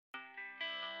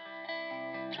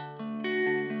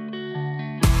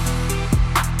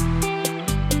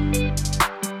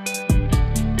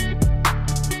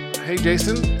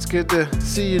Jason. It's good to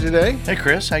see you today. Hey,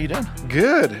 Chris. How you doing?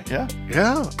 Good. Yeah?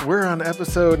 Yeah. We're on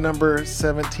episode number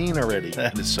 17 already.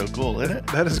 That is so cool, isn't it?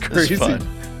 That is crazy.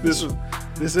 This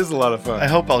is a lot of fun. I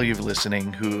hope all you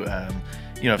listening who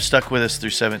have stuck with us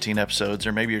through 17 episodes,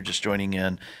 or maybe you're just joining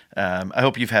in, I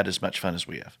hope you've had as much fun as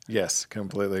we have. Yes,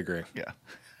 completely agree. Yeah.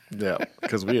 Yeah,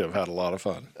 because we have had a lot of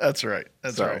fun. That's right.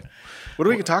 That's right. What do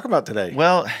we talk about today?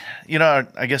 Well,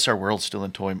 I guess our world's still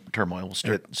in turmoil.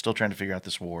 We're still trying to figure out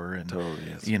this war and,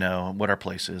 what our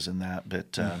place is in that.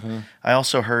 But I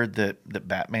also heard that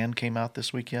Batman came out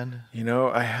this weekend.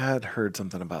 I had heard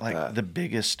something about that. Like the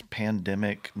biggest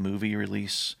pandemic movie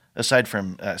release, aside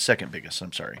from second biggest,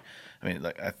 I'm sorry. I mean,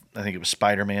 I think it was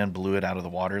Spider-Man blew it out of the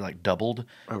water, like doubled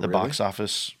the box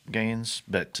office gains.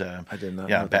 But I did not.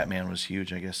 Yeah, know Batman was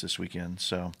huge, I guess, this weekend.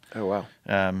 So. Oh wow.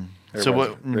 I'm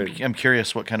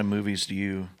curious, what kind of movies do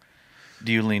you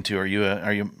lean to? Are you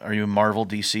a Marvel,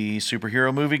 DC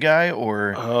superhero movie guy,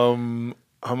 or? I'm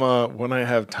a when I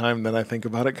have time then I think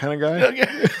about it kind of guy.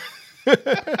 Okay.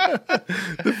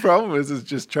 The problem is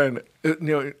just trying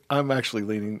to. I'm actually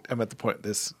leaning. I'm at the point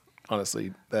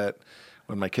honestly that.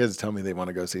 When my kids tell me they want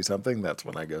to go see something, that's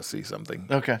when I go see something.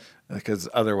 Okay. Because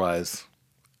otherwise,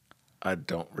 I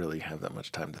don't really have that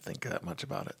much time to think that much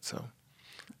about it. So.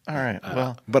 All right.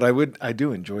 Well. But I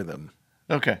do enjoy them.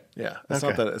 Okay. Yeah. It's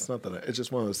not that. It's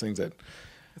just one of those things that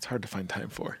it's hard to find time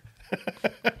for.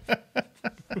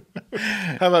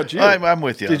 How about you? I'm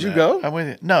with you. Did you go? I'm with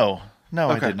you. No,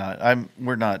 Okay. I did not.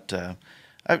 We're not.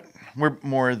 We're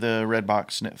more the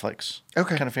Redbox Netflix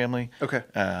kind of family. Okay.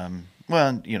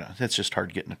 Well, it's just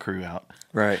hard getting a crew out.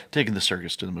 Right. Taking the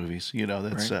circus to the movies.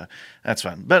 That's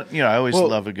fun. But I always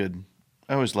love a good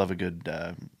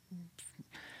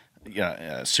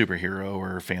superhero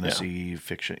or fantasy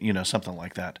fiction, something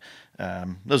like that.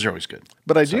 Those are always good.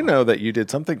 But I do know that you did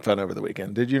something fun over the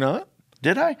weekend. Did you not?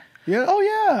 Did I? Yeah. Oh,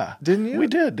 yeah. Didn't you? We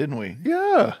did, didn't we?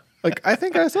 Yeah. I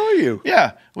think I saw you.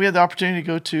 Yeah. We had the opportunity to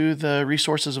go to the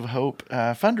Resources of Hope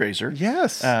fundraiser.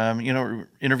 Yes.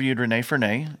 Interviewed Renee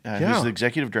Fernay, who's the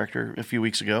executive director, a few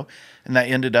weeks ago. And that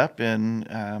ended up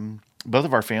in both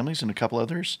of our families and a couple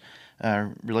others'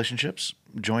 relationships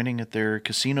joining at their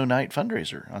casino night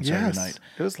fundraiser on Saturday night.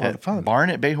 It was a lot of fun.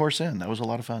 Barn at Bayhorse Inn. That was a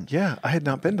lot of fun. Yeah. I had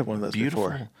not been to one of those Beautiful.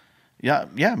 before.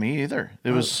 Yeah, me either. It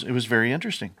was very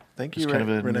interesting. Thank you,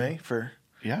 Renee, for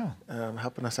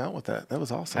helping us out with that. That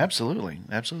was awesome. Absolutely.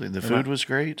 The food was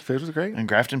great. Food was great. And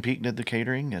Grafton Peak did the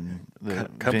catering, and the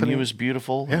venue was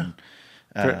beautiful. Yeah.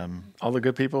 And, all the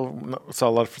good people.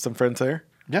 Saw some friends there.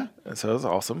 Yeah. So it was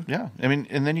awesome. Yeah. I mean,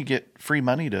 and then you get free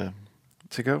money to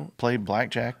go play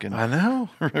blackjack and I know,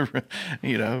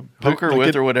 poker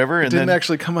with or whatever. It and didn't then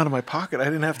actually come out of my pocket. I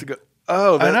didn't have to go.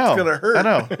 Oh, that's gonna hurt. I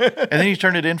know. And then you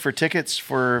turned it in for tickets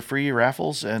for free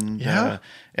raffles, and we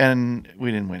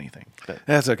didn't win anything. But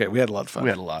that's okay. We had a lot of fun. We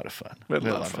had a lot of fun.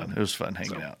 It was fun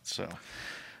hanging out. So,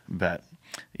 but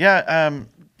yeah,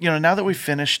 now that we've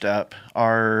finished up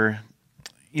our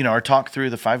talk through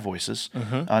the 5 voices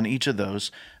on each of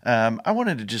those, I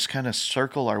wanted to just kind of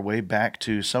circle our way back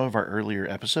to some of our earlier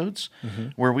episodes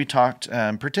where we talked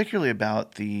particularly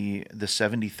about the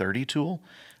 70-30 tool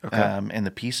and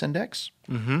the Peace Index.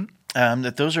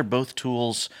 That those are both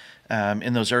tools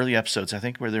in those early episodes. I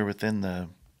think where they're within the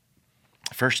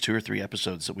first 2 or 3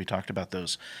 episodes that we talked about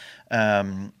those.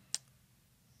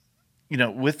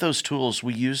 With those tools,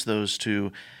 we use those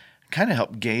to kind of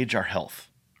help gauge our health.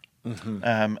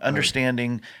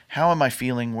 Understanding how am I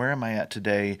feeling, where am I at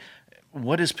today,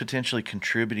 what is potentially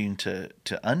contributing to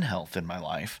unhealth in my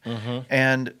life,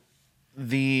 and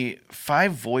the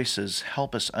 5 voices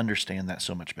help us understand that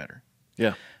so much better.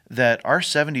 Yeah, that our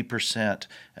 70%,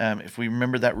 if we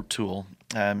remember that tool,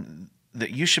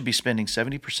 that you should be spending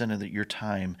 70% of your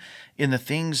time in the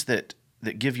things that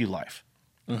give you life.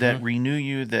 That renew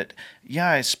you, that,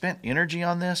 I spent energy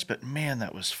on this, but man,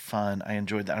 that was fun. I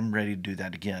enjoyed that. I'm ready to do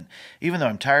that again. Even though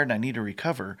I'm tired and I need to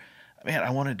recover, man,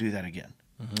 I want to do that again.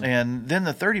 And then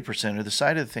the 30% are the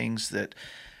side of the things that,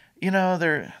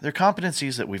 they're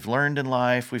competencies that we've learned in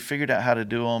life. We've figured out how to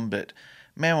do them, but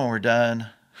man, when we're done,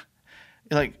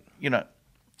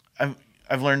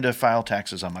 I've learned to file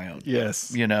taxes on my own.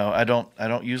 Yes. I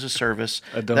don't use a service.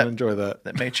 I don't enjoy that.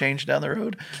 That may change down the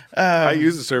road. I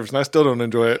use a service and I still don't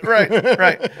enjoy it.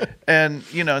 Right. And,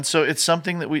 and so it's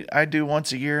something that I do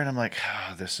once a year, and I'm like,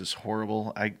 this is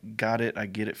horrible. I got it. I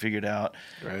get it figured out.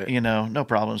 Right. No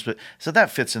problems. But so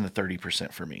that fits in the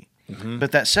 30% for me.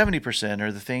 But that 70%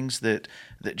 are the things that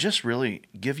just really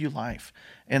give you life.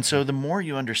 And so the more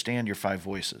you understand your 5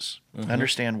 voices,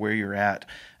 understand where you're at,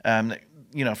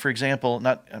 for example,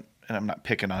 and I'm not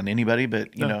picking on anybody, but,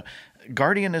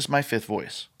 Guardian is my 5th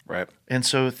voice. Right. And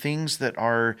so things that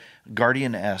are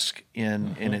guardian-esque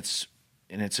in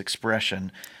its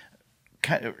expression,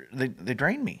 they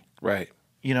drain me. Right.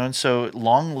 And so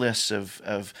long lists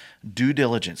of due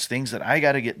diligence, things that I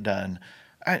got to get done,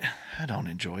 I don't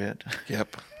enjoy it.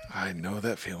 Yep. I know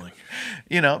that feeling.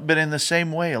 But in the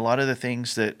same way, a lot of the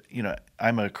things that,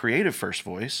 I'm a creative first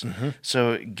voice.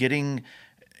 So getting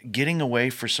away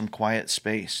for some quiet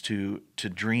space to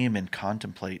dream and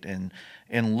contemplate and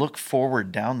look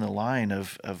forward down the line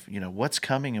of what's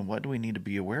coming and what do we need to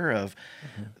be aware of,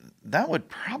 that would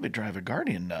probably drive a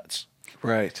guardian nuts.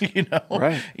 Right.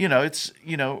 Right. It's,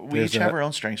 we There's each have that. our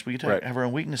own strengths. We each Right. have our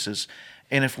own weaknesses.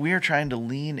 And if we are trying to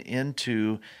lean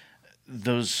into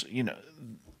those,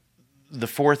 the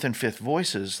fourth and fifth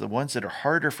voices, the ones that are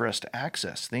harder for us to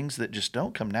access, things that just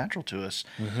don't come natural to us,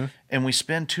 and we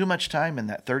spend too much time in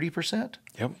that 30%.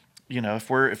 Yep. If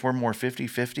we're more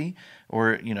 50-50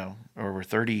 or we're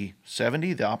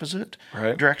 30-70, the opposite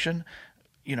Right. direction,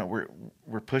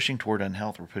 we're pushing toward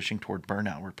unhealth, we're pushing toward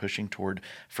burnout, we're pushing toward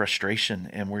frustration,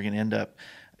 and we're going to end up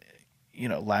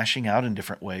lashing out in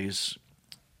different ways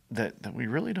that we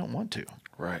really don't want to.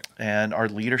 Right. And our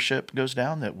leadership goes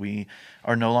down, that we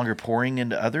are no longer pouring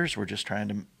into others. We're just trying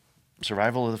to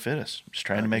survival of the fittest, just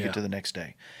trying to make it to the next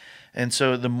day. And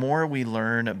so the more we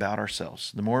learn about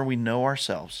ourselves, the more we know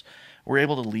ourselves, we're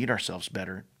able to lead ourselves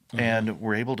better, and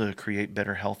we're able to create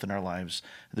better health in our lives,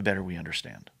 the better we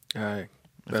understand. Right.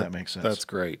 If that makes sense. That's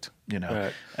great.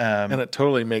 Right. And it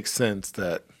totally makes sense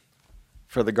that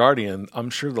for the guardian, I'm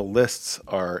sure the lists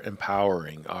are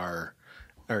empowering, are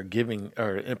giving,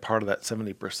 are part of that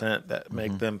 70% that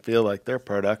make them feel like they're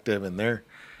productive and they're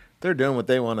doing what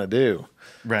they want to do.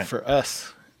 Right. For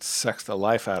us, it sucks the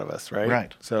life out of us, right?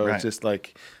 Right. So Right. it's just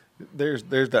like there's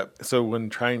that. So when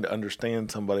trying to understand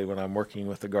somebody, when I'm working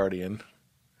with the guardian,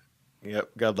 yep,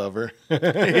 God love her.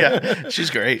 Yeah, she's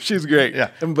great. She's great.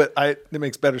 Yeah. But it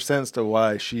makes better sense to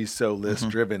why she's so list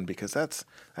driven, because that's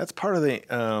part of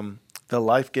the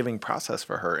life-giving process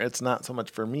for her. It's not so much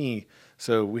for me.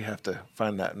 So we have to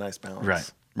find that nice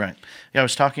balance. Right. Yeah, I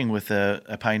was talking with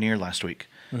a pioneer last week,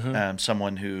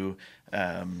 someone who,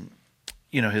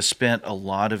 has spent a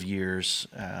lot of years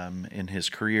in his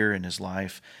career, in his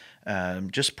life,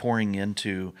 just pouring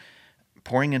into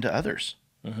others.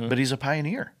 But he's a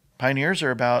pioneer. Pioneers are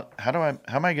about how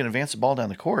am I going to advance the ball down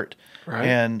the court? Right.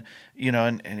 And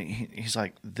he's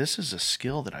like, this is a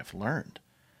skill that I've learned.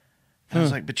 And I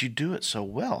was like, but you do it so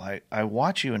well. I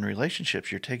watch you in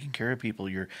relationships. You're taking care of people.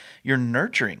 You're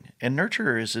nurturing, and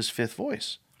nurturer is his fifth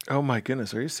voice. Oh my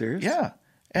goodness, are you serious? Yeah.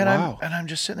 And Wow. I'm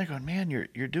just sitting there going, man,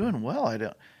 you're doing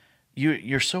well.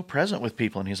 You're so present with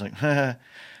people. And he's like,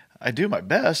 I do my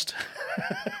best.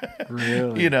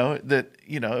 Really?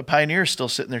 A pioneer is still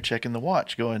sitting there checking the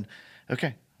watch, going,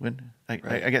 okay, when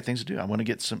I got things to do. I want to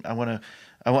get some. I want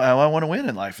to win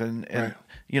in life, and Right.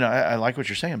 I like what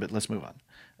you're saying, but let's move on.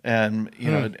 And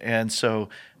and so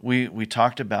we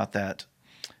talked about that.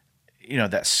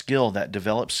 That skill, that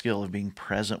developed skill of being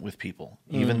present with people,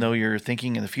 even though you're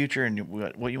thinking in the future and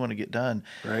what you want to get done.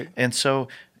 Right. And so,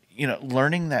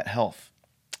 learning that health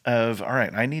of, all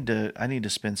right, I need to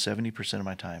spend 70% of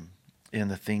my time in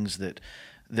the things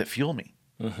that fuel me.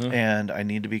 And I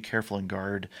need to be careful and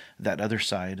guard that other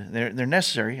side. They're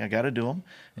necessary. I got to do them.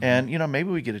 And, maybe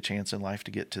we get a chance in life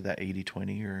to get to that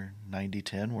 80-20 or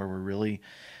 90-10 where we're really,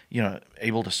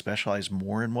 able to specialize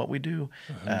more in what we do.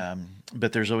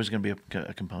 But there's always going to be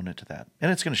a component to that.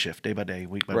 And it's going to shift day by day,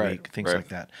 week by week, things like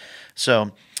that.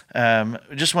 So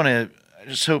just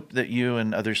hope that you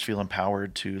and others feel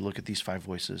empowered to look at these five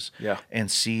voices and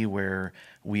see where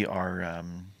we are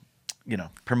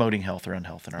promoting health or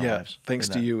unhealth in our lives. Thanks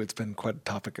to you, it's been quite a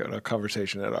topic of a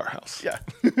conversation at our house. Yeah.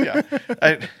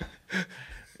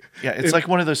 It's like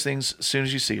one of those things, as soon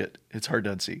as you see it, it's hard to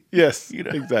unsee. Yes,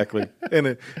 exactly.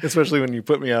 And especially when you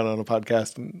put me out on a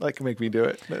podcast and make me do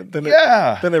it.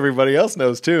 Then everybody else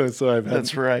knows too. And so I've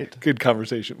had good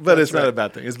conversation. But it's not a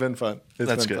bad thing. It's been fun.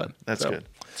 That's good. That's good.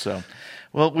 So,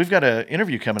 well, we've got an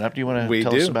interview coming up. Do you want to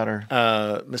tell us about our...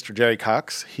 Mr. Jerry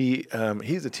Cox, he's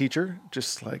a teacher,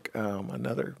 just like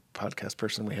another podcast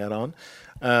person we had on.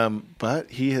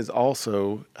 But he has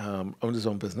also owned his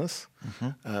own business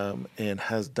and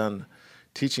has done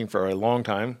teaching for a long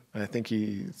time. I think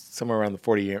he's somewhere around the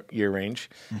 40-year range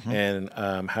and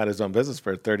had his own business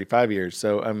for 35 years.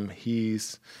 So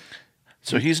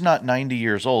he's not 90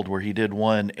 years old where he did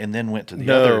one and then went to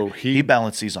the other. He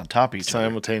balanced these on top of each other.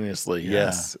 Simultaneously,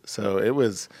 yes. So it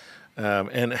was,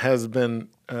 and it has been,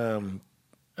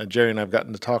 Jerry and I have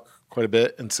gotten to talk quite a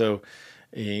bit. And so,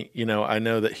 I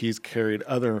know that he's carried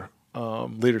other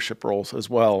leadership roles as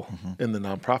well in the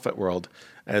nonprofit world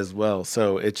as well.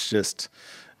 So it's just,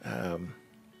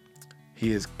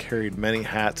 he has carried many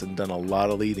hats and done a lot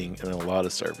of leading and a lot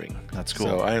of serving. That's cool.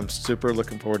 So I am super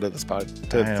looking forward to this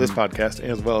podcast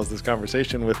as well as this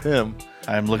conversation with him.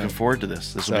 I'm looking forward to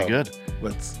this. This will be good.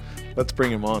 Let's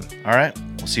bring him on. All right.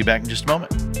 We'll see you back in just a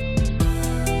moment.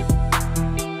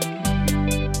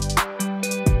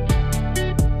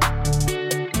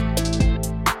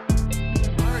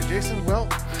 All right, Jason. Well,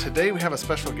 today we have a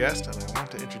special guest, and I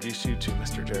want to introduce you to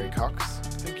Mr. Jerry Cox.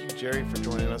 Thank you, Jerry, for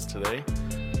joining us today.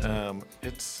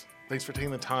 Thanks for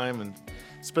taking the time and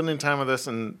spending time with us.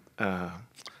 And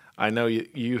I know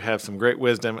you have some great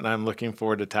wisdom, and I'm looking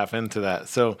forward to tap into that.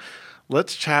 So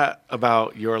let's chat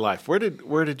about your life. Where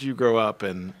did you grow up,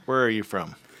 and where are you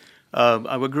from?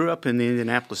 I grew up in the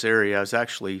Indianapolis area. I was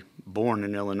actually born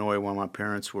in Illinois while my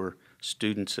parents were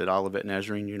students at Olivet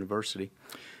Nazarene University.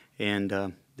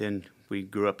 And then we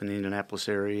grew up in the Indianapolis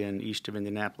area and east of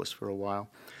Indianapolis for a while.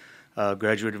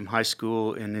 Graduated from high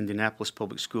school in Indianapolis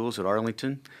Public Schools at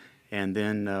Arlington, and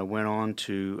then went on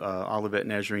to Olivet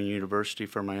Nazarene University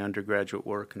for my undergraduate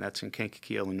work, and that's in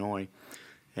Kankakee, Illinois.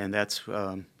 And that's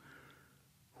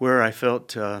where I felt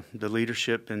the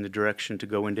leadership and the direction to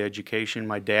go into education.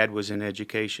 My dad was in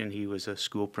education. He was a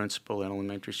school principal, an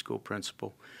elementary school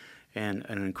principal, and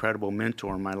an incredible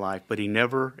mentor in my life. But he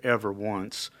never, ever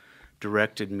once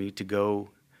directed me to go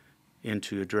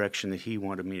into a direction that he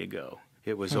wanted me to go.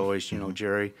 It was always,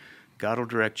 Jerry, God will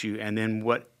direct you, and then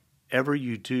whatever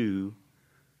you do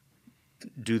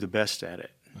the best at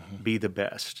it. Be the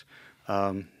best.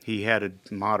 He had a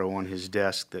motto on his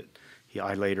desk that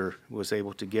I later was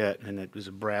able to get, and it was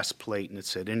a brass plate, and it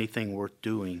said, anything worth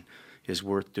doing is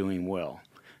worth doing well.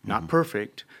 Not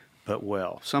perfect, but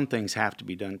well. Some things have to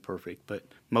be done perfect, but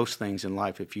most things in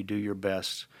life, if you do your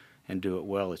best and do it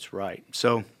well, it's right.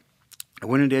 So I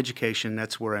went into education.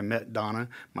 That's where I met Donna,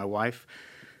 my wife,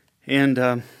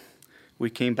 and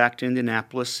we came back to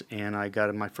Indianapolis, and I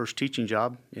got my first teaching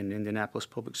job in Indianapolis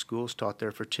Public Schools. Taught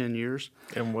there for 10 years.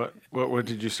 And what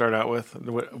did you start out with?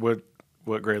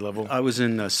 What grade level? I was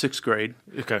in sixth grade.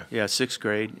 Okay. Yeah, sixth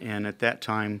grade, and at that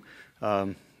time,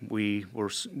 we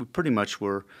pretty much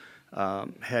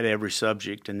had every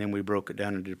subject, and then we broke it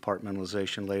down into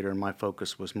departmentalization later, and my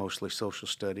focus was mostly social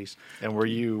studies. And were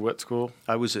you what school?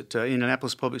 I was at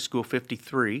Indianapolis Public School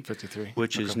 53. 53.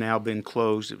 Which has now been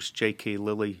closed. It was J.K.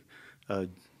 Lilly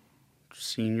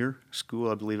Senior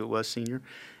School, I believe it was senior.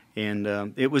 And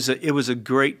it was a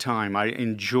great time. I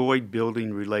enjoyed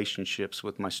building relationships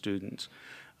with my students.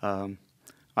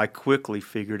 I quickly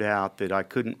figured out that I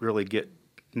couldn't really get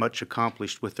much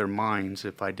accomplished with their minds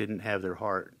if I didn't have their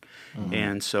heart.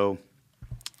 And so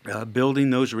building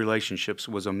those relationships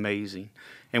was amazing.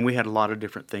 And we had a lot of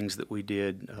different things that we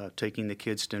did, taking the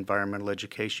kids to environmental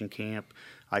education camp.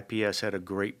 IPS had a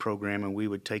great program, and we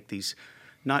would take these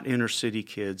not inner city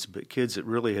kids, but kids that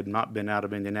really had not been out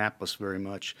of Indianapolis very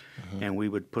much, and we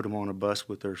would put them on a bus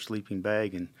with their sleeping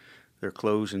bag and their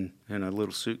clothes in a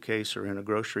little suitcase or in a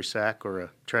grocery sack or a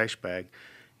trash bag,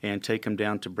 and take them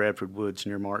down to Bradford Woods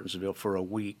near Martinsville for a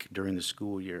week during the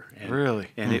school year. And, really?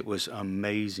 And it was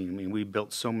amazing. I mean, we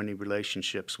built so many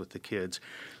relationships with the kids.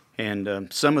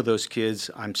 And some of those kids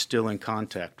I'm still in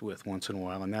contact with once in a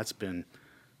while, and that's been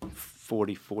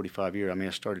 45 years. I mean,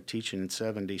 I started teaching in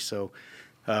 70, so,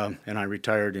 and I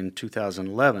retired in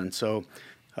 2011. So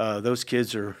those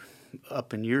kids are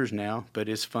up in years now, but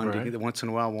it's fun to get once in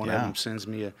a while. One of them sends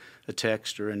me a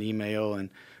text or an email, and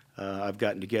I've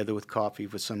gotten together with coffee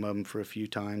with some of them for a few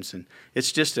times, and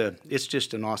it's just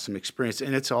an awesome experience,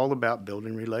 and it's all about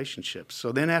building relationships.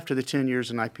 So then after the 10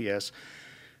 years in IPS,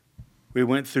 we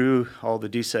went through all the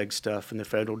deseg stuff and the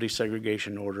federal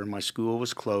desegregation order. My school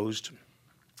was closed,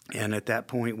 and at that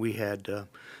point we had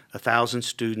 1,000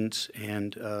 students,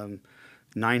 and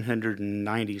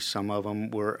 990, some of them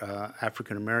were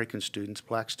African-American students,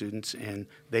 black students, and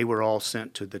they were all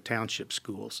sent to the township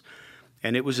schools.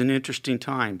 And it was an interesting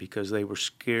time because they were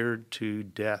scared to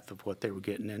death of what they were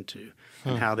getting into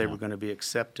and how they were going to be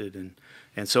accepted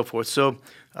and so forth. So,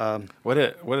 what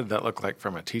did that look like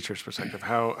from a teacher's perspective?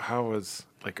 How was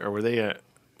or were they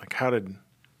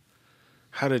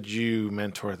how did you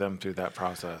mentor them through that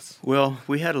process? Well,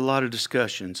 we had a lot of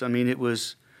discussions. I mean, it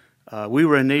was we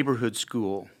were a neighborhood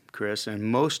school, Chris, and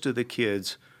most of the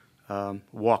kids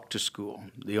walked to school.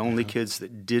 The only kids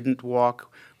that didn't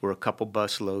walk were a couple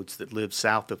bus loads that lived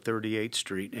south of 38th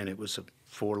Street, and it was a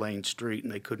 4-lane street,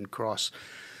 and they couldn't cross.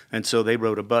 And so they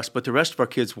rode a bus. But the rest of our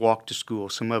kids walked to school,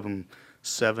 some of them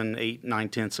 7, 8, 9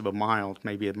 tenths of a mile,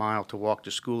 maybe a mile to walk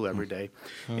to school every day.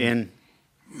 And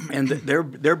And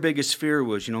their biggest fear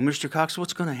was, Mr. Cox,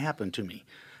 what's going to happen to me?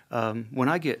 When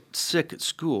I get sick at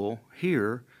school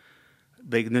here,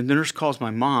 the nurse calls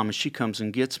my mom and she comes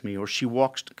and gets me, or she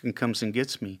walks and comes and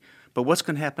gets me. But what's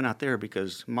going to happen out there,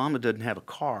 because Mama doesn't have a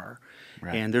car,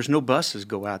 Right. and there's no buses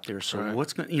go out there. So Right.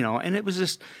 what's going, and it was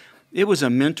a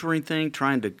mentoring thing,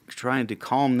 trying to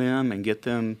calm them and get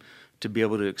them to be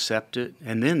able to accept it.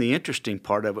 And then the interesting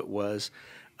part of it was,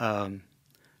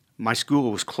 my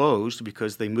school was closed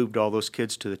because they moved all those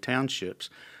kids to the townships.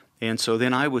 And so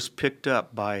then I was picked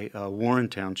up by Warren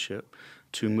Township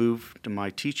to move to my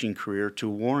teaching career to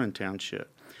Warren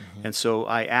Township. Mm-hmm. And so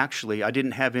I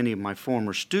didn't have any of my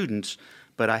former students,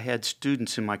 but I had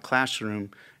students in my classroom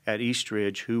at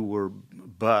Eastridge who were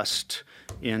bused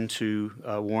into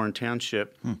Warren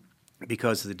Township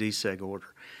because of the DSEG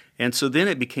order. And so then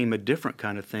it became a different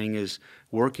kind of thing, is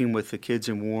working with the kids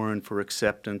in Warren for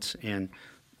acceptance, and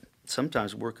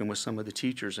sometimes working with some of the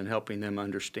teachers and helping them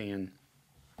understand,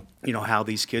 how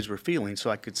these kids were feeling,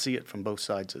 so I could see it from both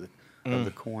sides of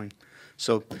the coin.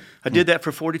 So I did that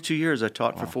for 42 years. I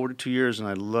taught for 42 years, and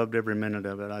I loved every minute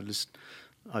of it.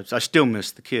 I still miss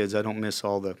the kids. I don't miss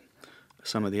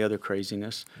some of the other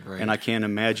craziness. Right. And I can't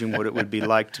imagine what it would be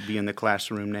like to be in the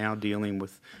classroom now dealing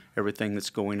with everything that's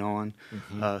going on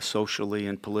socially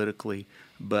and politically.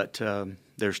 But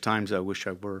there's times I wish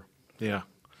I were. Yeah.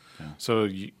 So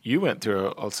you went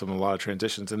through a lot of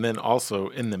transitions, and then also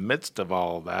in the midst of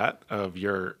all that of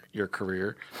your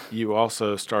career, you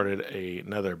also started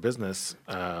another business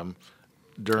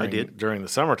during the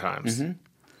summer times.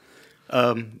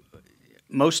 Mm-hmm.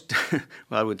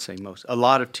 I would say a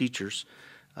lot of teachers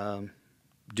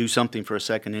do something for a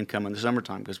second income in the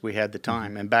summertime because we had the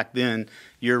time. And back then,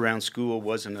 year-round school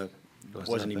wasn't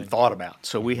even thought about.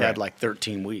 So we had like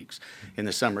 13 weeks in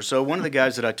the summer. So one of the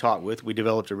guys that I taught with, we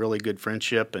developed a really good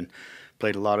friendship and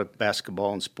played a lot of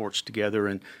basketball and sports together.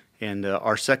 And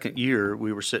our second year,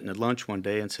 we were sitting at lunch one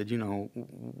day and said,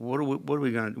 what are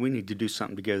we going to? We need to do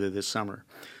something together this summer.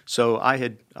 So I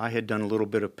had done a little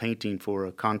bit of painting for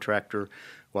a contractor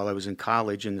while I was in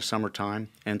college in the summertime.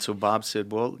 And so Bob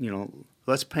said, well,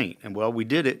 let's paint. And well, we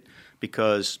did it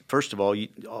because first of all,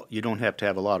 you don't have to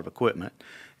have a lot of equipment.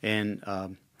 And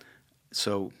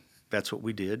so that's what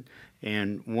we did.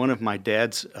 And one of my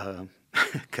dad's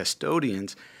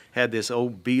custodians had this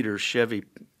old beater Chevy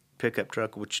pickup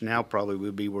truck, which now probably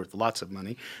would be worth lots of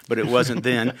money, but it wasn't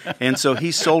then. And so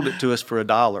he sold it to us for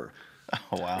 $1.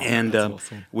 Oh, wow. And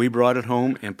awesome. We brought it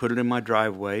home and put it in my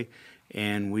driveway.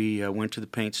 And we went to the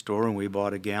paint store and we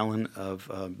bought a gallon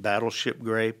of Battleship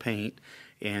Gray paint,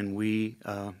 and we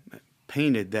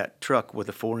painted that truck with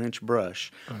a 4-inch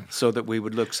brush so that we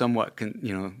would look somewhat,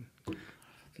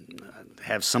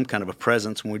 have some kind of a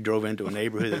presence when we drove into a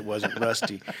neighborhood that wasn't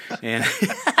rusty. And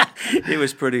it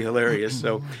was pretty hilarious.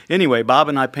 So anyway, Bob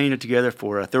and I painted together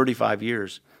for 35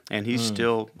 years, and he's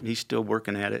still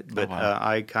working at it. But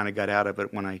I kind of got out of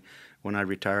it when I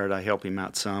retired. I helped him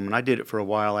out some, and I did it for a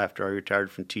while after I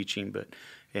retired from teaching,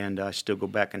 and I still go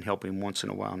back and help him once in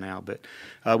a while now. But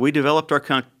we developed our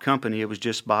company. It was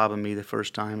just Bob and me the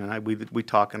first time, and we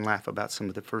talk and laugh about some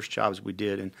of the first jobs we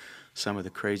did and some of the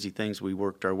crazy things we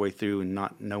worked our way through and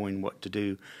not knowing what to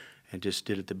do, and just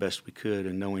did it the best we could,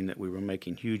 and knowing that we were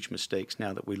making huge mistakes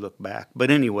now that we look back.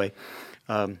 But anyway,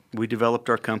 we developed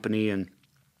our company and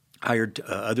hired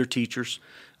other teachers,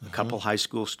 a couple high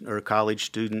school or college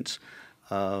students,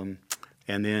 and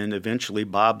then eventually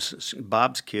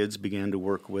Bob's kids began to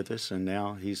work with us, and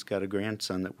now he's got a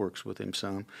grandson that works with him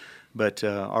some. But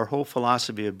our whole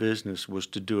philosophy of business was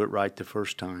to do it right the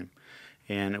first time.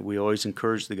 And we always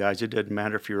encourage the guys, it doesn't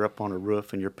matter if you're up on a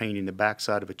roof and you're painting the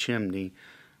backside of a chimney,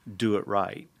 do it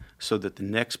right, so that the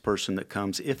next person that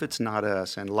comes, if it's not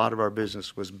us, and a lot of our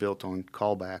business was built on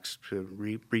callbacks to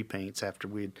repaints after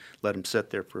we'd let them sit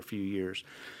there for a few years.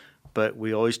 But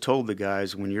we always told the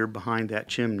guys, when you're behind that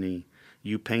chimney,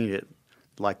 you paint it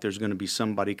like there's going to be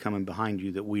somebody coming behind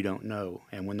you that we don't know.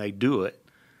 And when they do it,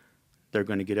 they're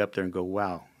going to get up there and go,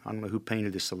 wow, I don't know who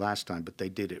painted this the last time, but they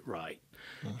did it right.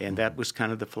 And that was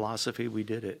kind of the philosophy we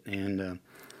did it. And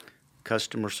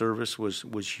customer service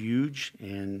was huge,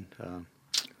 and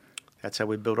that's how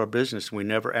we built our business. We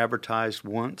never advertised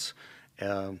once.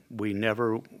 We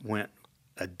never went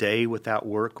a day without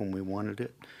work when we wanted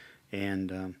it,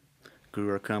 and grew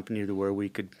our company to where we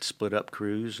could split up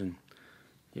crews, and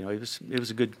it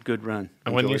was a good run.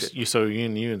 And when you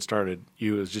started,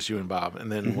 it was just you and Bob,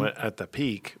 and then at the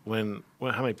peak, how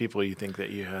many people do you think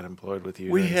that you had employed with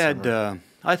you? We had,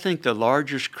 I think the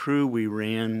largest crew we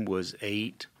ran was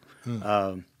 8,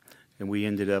 and we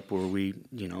ended up where we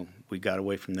got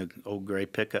away from the old gray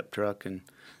pickup truck, and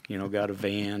got a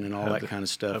van and all that kind of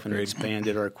stuff, and upgrade.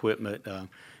 expanded our equipment.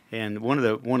 And one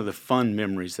of the fun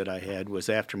memories that I had was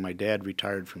after my dad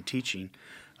retired from teaching.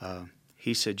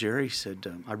 He said, Jerry, he said,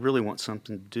 I really want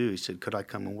something to do. He said, could I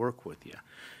come and work with you?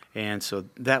 And so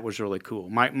that was really cool.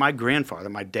 My grandfather,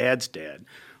 my dad's dad,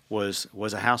 was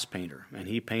a house painter, and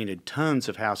he painted tons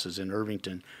of houses in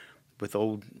Irvington with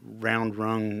old round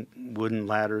rung wooden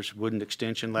ladders, wooden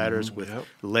extension ladders with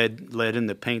lead in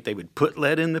the paint. They would put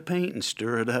lead in the paint and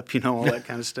stir it up, all that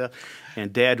kind of stuff.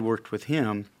 And Dad worked with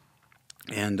him,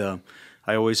 and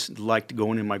I always liked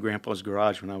going in my grandpa's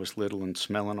garage when I was little and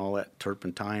smelling all that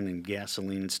turpentine and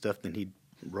gasoline and stuff. Then he'd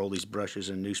roll these brushes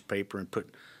in newspaper and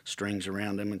put strings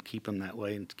around them and keep them that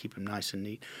way and keep them nice and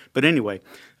neat. But anyway,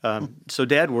 so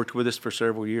Dad worked with us for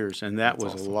several years, and that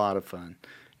was awesome. A lot of fun.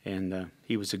 And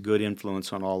he was a good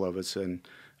influence on all of us, and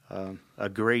a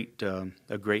great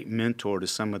mentor to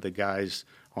some of the guys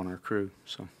on our crew.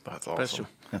 So that's awesome.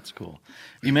 That's cool.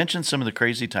 You mentioned some of the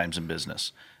crazy times in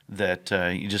business that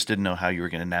you just didn't know how you were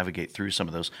going to navigate through some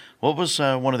of those. What was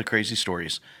one of the crazy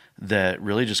stories that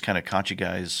really just kind of caught you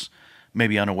guys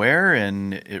maybe unaware,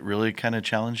 and it really kind of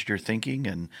challenged your thinking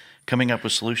and coming up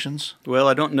with solutions? Well,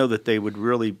 I don't know that they would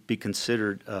really be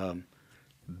considered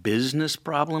business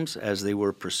problems as they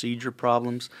were procedure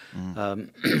problems.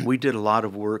 We did a lot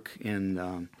of work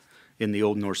in the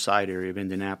old North Side area of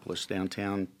Indianapolis,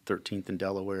 downtown, 13th and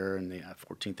Delaware, and the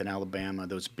 14th and Alabama,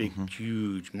 those big,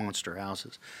 huge monster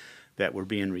houses that were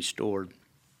being restored.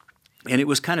 And it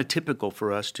was kind of typical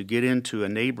for us to get into a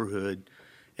neighborhood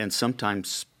and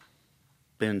sometimes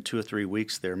spend 2 or 3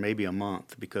 weeks there, maybe a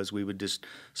month, because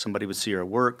somebody would see our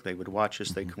work, they would watch us,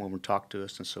 they'd come over and talk to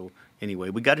us. And so anyway,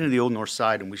 we got into the old North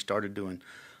Side and we started doing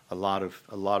a lot of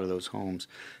those homes,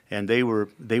 and they were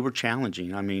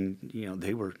challenging. I mean,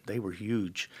 they were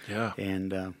huge. Yeah.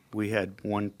 And we had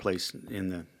one place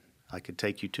I could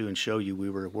take you to and show you.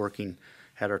 We were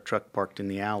had our truck parked in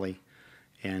the alley,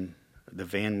 and the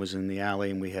van was in the alley,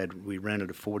 and we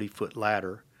rented a 40-foot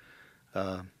ladder.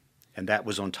 And that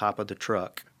was on top of the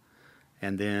truck.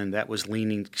 And then that was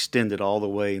extended all the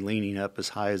way, leaning up as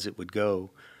high as it would go.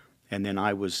 And then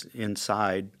I was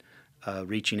inside,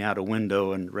 reaching out a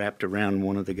window and wrapped around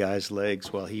one of the guy's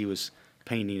legs while he was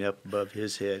painting up above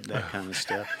his head, that kind of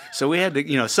stuff. So we had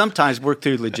to, sometimes work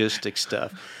through logistic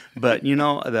stuff. But,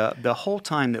 the whole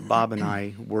time that Bob and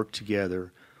I worked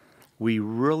together, we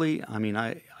really,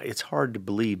 it's hard to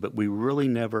believe, but we really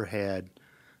never had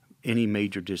any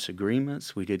major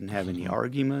disagreements. We didn't have any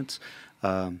arguments.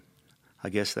 I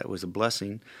guess that was a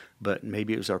blessing, but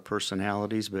maybe it was our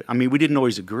personalities. But we didn't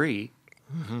always agree,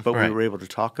 but we were able to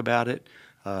talk about it.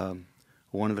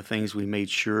 One of the things we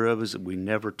made sure of is that we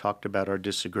never talked about our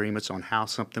disagreements on how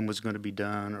something was going to be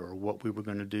done or what we were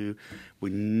going to do.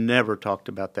 We never talked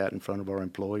about that in front of our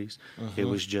employees. It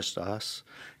was just us,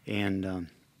 and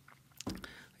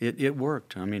it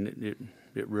worked.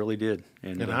 It really did.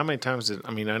 And how many times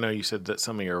I know you said that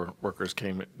some of your workers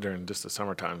came during just the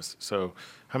summer times. So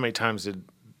how many times did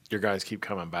your guys keep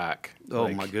coming back? Oh,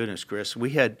 my goodness, Chris. We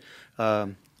had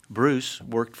Bruce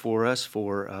worked for us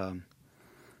for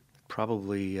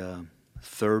probably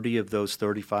 30 of those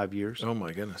 35 years. Oh,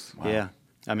 my goodness. Wow. Yeah.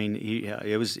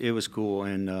 It was cool.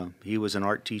 And he was an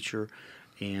art teacher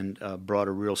and brought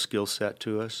a real skill set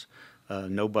to us.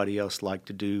 Nobody else liked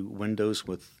to do windows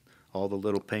with all the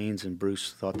little panes, and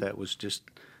Bruce thought that was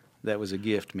a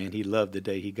gift, man. He loved the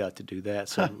day he got to do that.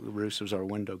 So Bruce was our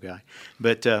window guy.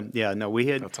 But we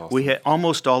had That's awesome. We had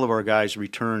almost all of our guys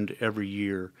returned every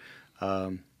year,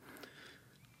 and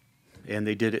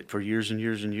they did it for years and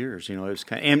years and years. It was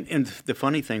and the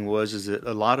funny thing is that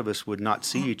a lot of us would not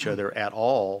see each other at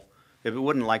all. If it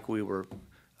wasn't like we were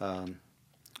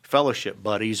fellowship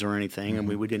buddies or anything, and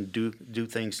we didn't do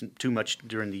things too much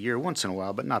during the year. Once in a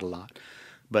while, but not a lot.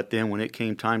 But then when it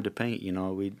came time to paint,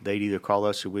 they'd either call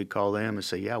us or we'd call them and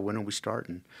say, yeah, when are we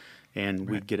starting? And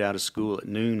we'd get out of school at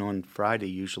noon on Friday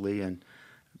usually, and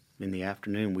in the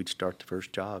afternoon we'd start the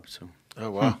first job. So.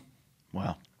 Oh, wow.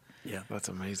 Wow. Yeah. That's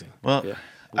amazing. Well, yeah.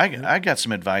 I got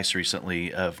some advice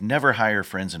recently of never hire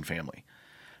friends and family.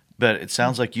 But it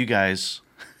sounds like you guys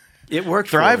it worked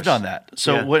thrived for us. on that.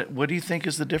 So Yeah. what do you think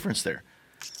is the difference there?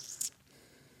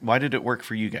 Why did it work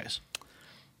for you guys?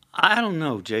 I don't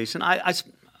know, Jason.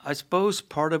 I suppose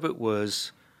part of it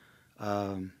was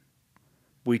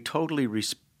we totally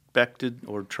respected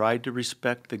or tried to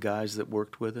respect the guys that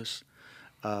worked with us.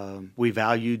 We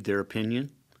valued their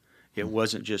opinion. It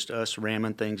wasn't just us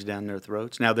ramming things down their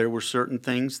throats. Now, there were certain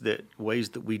ways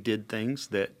that we did things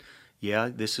that, yeah,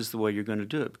 this is the way you're going to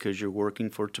do it because you're working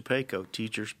for Topeka,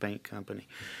 Teachers Paint Company.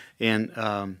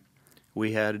 And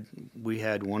we had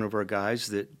one of our guys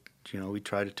that we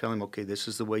tried to tell him, okay, this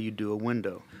is the way you do a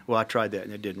window. Well, I tried that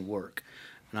and it didn't work.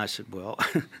 And I said, well,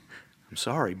 I'm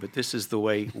sorry, but this is the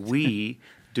way we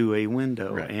do a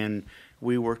window. Right. And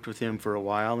we worked with him for a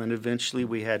while, and eventually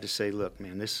we had to say, look,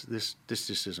 man, this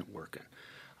just isn't working.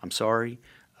 I'm sorry.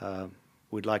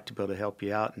 We'd like to be able to help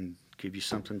you out and give you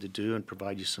something to do and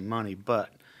provide you some money,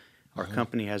 but our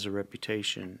company has a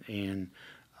reputation, and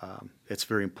it's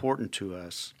very important to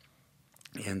us.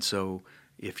 And so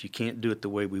if you can't do it the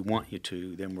way we want you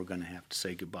to, then we're going to have to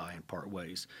say goodbye and part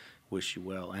ways. Wish you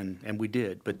well. And we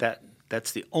did. But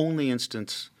that's the only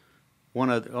instance,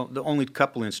 the only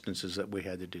couple instances that we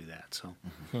had to do that. So,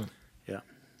 yeah.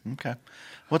 Okay.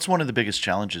 What's one of the biggest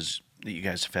challenges that you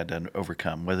guys have had to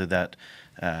overcome, whether that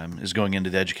is going into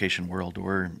the education world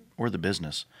or the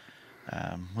business?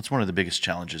 What's one of the biggest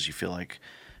challenges you feel like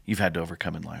you've had to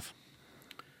overcome in life?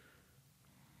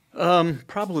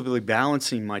 Probably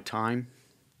balancing my time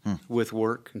with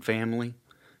work and family,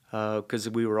 because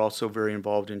we were also very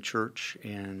involved in church,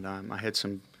 and I had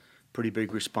some pretty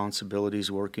big responsibilities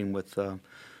working with the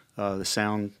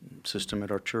sound system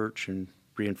at our church and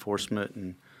reinforcement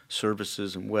and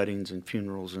services and weddings and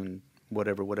funerals and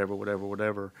whatever.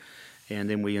 And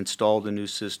then we installed a new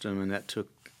system, and that took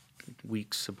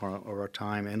weeks of our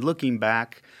time. And looking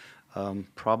back,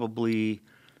 probably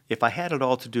if I had it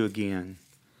all to do again,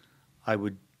 I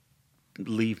would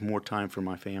leave more time for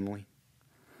my family.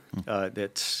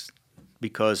 That's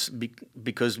because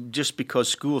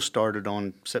school started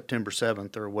on September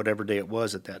 7th or whatever day it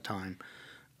was at that time,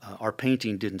 our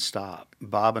painting didn't stop.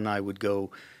 Bob and I would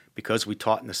go, because we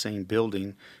taught in the same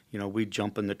building, we'd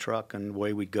jump in the truck and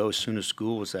away we'd go as soon as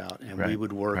school was out, and we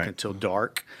would work until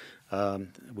dark.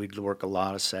 We'd work a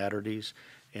lot of Saturdays,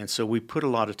 and so we put a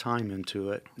lot of time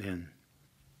into it. And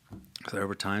there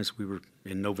were times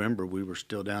in November, we were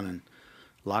still down in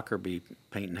Lockerbie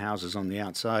painting houses on the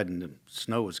outside, and the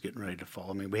snow was getting ready to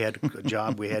fall. I mean, we had a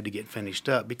job we had to get finished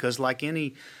up, because like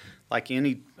any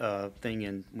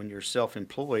thing when you're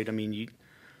self-employed, I mean,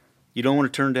 you don't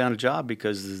want to turn down a job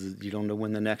because you don't know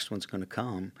when the next one's going to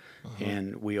come.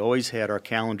 And we always had our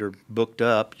calendar booked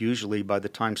up. Usually by the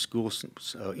time school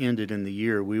ended in the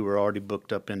year, we were already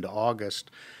booked up into August,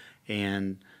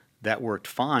 and that worked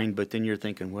fine. But then you're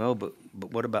thinking, well, but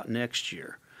what about next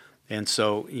year? And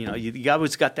so, you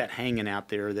always got that hanging out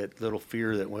there, that little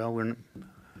fear that, well,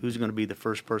 who's going to be the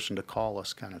first person to call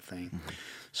us kind of thing.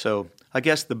 So I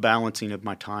guess the balancing of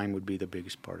my time would be the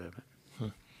biggest part of it.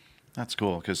 That's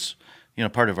cool, because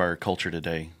part of our culture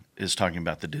today is talking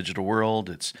about the digital world.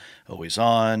 It's always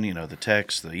on, the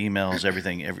text, the emails,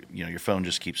 everything. Your phone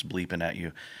just keeps bleeping at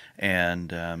you,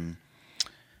 and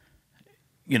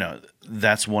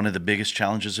that's one of the biggest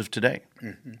challenges of today.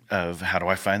 Of how do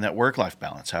I find that work-life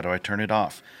balance? How do I turn it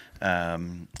off?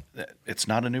 It's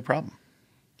not a new problem.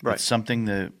 Right. It's something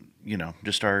that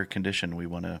just our condition. We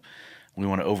want to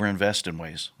overinvest in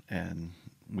ways, and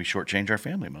we shortchange our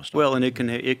family most of the time. Well, and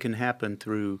it can happen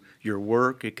through your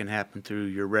work. It can happen through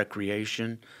your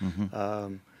recreation.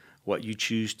 What you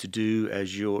choose to do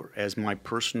as my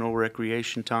personal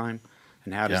recreation time,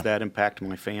 and how does that impact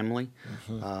my family?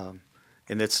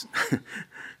 And that's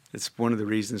it's one of the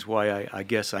reasons why I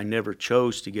guess I never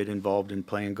chose to get involved in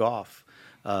playing golf.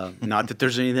 Not that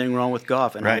there's anything wrong with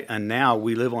golf, and and now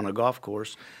we live on a golf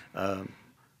course.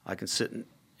 I can sit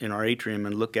in our atrium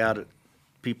and look out at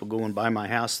people going by my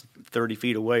house 30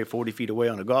 feet away, 40 feet away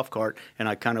on a golf cart, and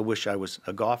I kind of wish I was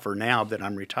a golfer now that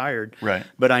I'm retired. Right.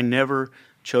 But I never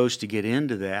chose to get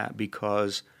into that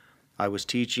because I was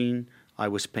teaching, I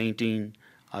was painting,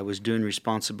 I was doing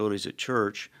responsibilities at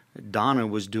church. Donna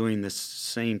was doing the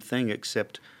same thing,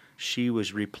 except she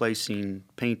was replacing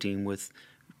painting with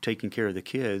taking care of the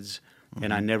kids.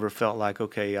 And I never felt like,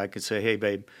 okay, I could say, hey,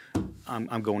 babe,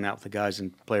 I'm going out with the guys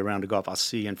and play a round of golf. I'll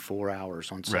see you in 4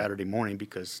 hours on Saturday morning,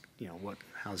 because,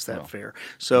 how's that fair?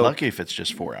 So lucky if it's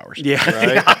just 4 hours. Yeah,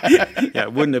 right? Yeah,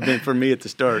 it wouldn't have been for me at the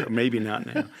start, or maybe not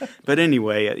now. But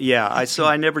anyway, so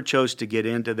I never chose to get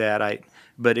into that.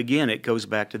 But again, it goes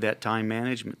back to that time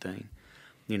management thing.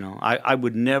 I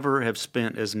would never have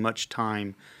spent as much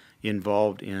time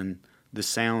involved in the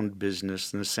sound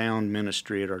business and the sound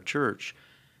ministry at our church,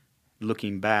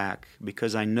 looking back,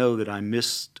 because I know that I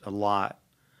missed a lot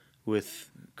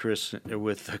with Kristen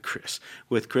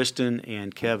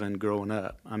and Kevin growing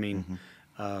up. I mean,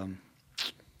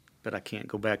 but I can't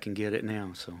go back and get it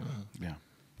now. So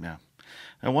yeah.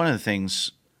 And one of the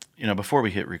things, before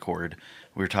we hit record,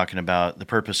 we were talking about the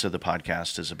purpose of the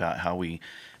podcast is about how we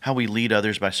lead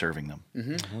others by serving them.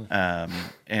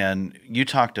 And you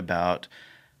talked about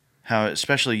how,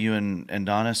 especially you and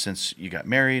Donna, since you got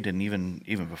married and even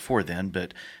before then,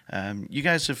 but you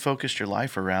guys have focused your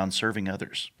life around serving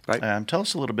others. Right. Tell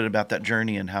us a little bit about that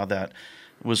journey and how that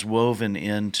was woven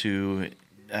into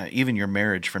even your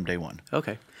marriage from day one.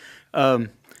 Okay. I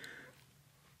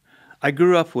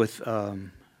grew up with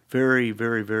very,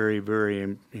 very, very,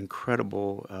 very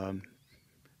incredible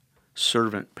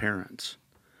servant parents,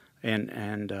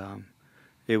 and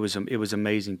it was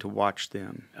amazing to watch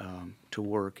them to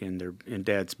work in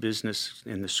Dad's business,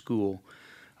 in the school.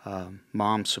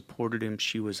 Mom supported him.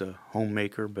 She was a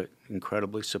homemaker, but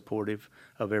incredibly supportive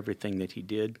of everything that he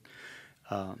did.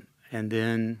 And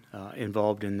then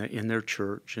involved in their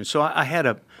church, and so I had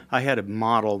a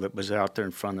model that was out there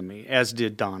in front of me, as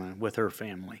did Donna with her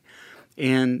family,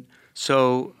 and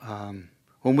so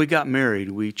when we got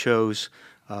married, we chose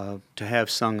to have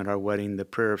sung at our wedding the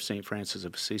prayer of St. Francis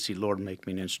of Assisi, "Lord, make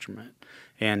me an instrument,"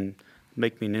 and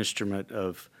make me an instrument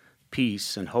of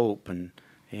peace and hope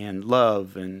and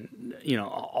love, and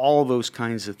all those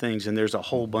kinds of things. And there's a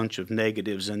whole bunch of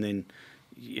negatives, and then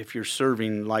if you're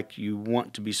serving like you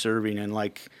want to be serving and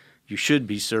like you should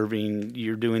be serving,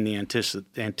 you're doing the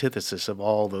antithesis of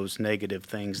all those negative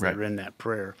things that are in that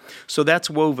prayer. So that's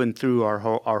woven through our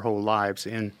whole lives,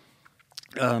 and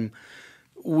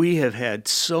we have had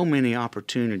so many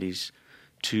opportunities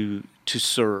to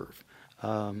serve.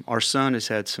 Our son has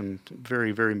had some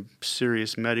very, very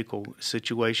serious medical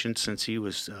situations since he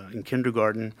was in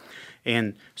kindergarten,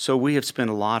 and so we have spent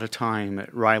a lot of time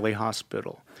at Riley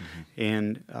Hospital,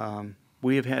 and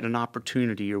we have had an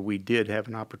opportunity, or we did have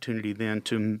an opportunity then,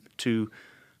 to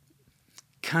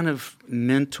kind of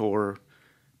mentor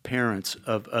parents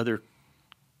of other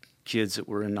kids that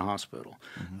were in the hospital.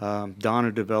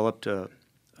 Donna developed a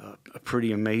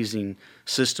pretty amazing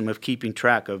system of keeping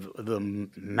track of the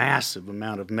massive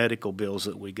amount of medical bills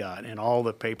that we got and all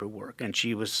the paperwork. And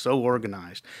she was so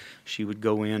organized. She would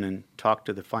go in and talk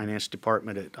to the finance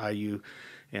department at IU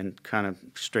and kind of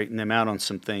straighten them out on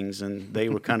some things. And they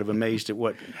were kind of amazed at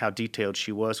how detailed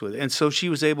she was with it. And so she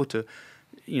was able to,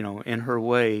 in her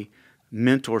way,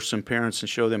 mentor some parents and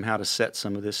show them how to set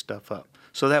some of this stuff up.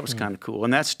 So that was kind of cool.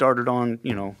 And that started on,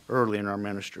 early in our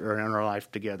ministry, or in our life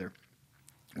together,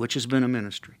 which has been a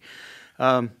ministry.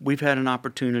 We've had an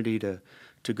opportunity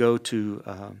to go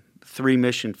to 3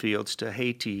 mission fields, to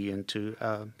Haiti and to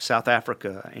South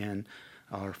Africa, and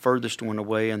our furthest one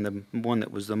away, and the one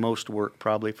that was the most work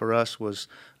probably for us, was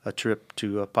a trip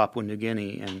to Papua New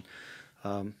Guinea,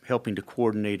 and helping to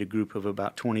coordinate a group of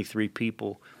about 23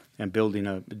 people and building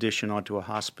an addition onto a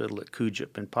hospital at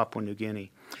Kujip in Papua New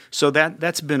Guinea. So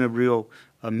that's been a real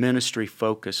ministry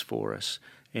focus for us,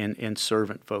 and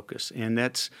servant focus. And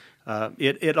that's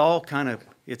it all kind of,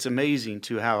 it's amazing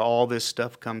to how all this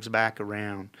stuff comes back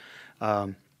around.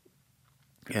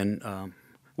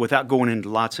 Without going into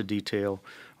lots of detail,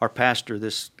 our pastor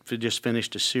just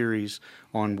finished a series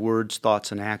on words,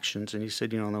 thoughts, and actions, and he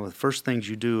said, the first things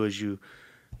you do is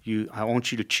I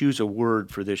want you to choose a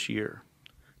word for this year.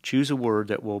 Choose a word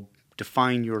that will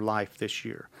define your life this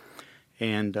year.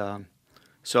 And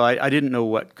so I didn't know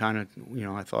what kind of,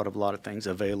 I thought of a lot of things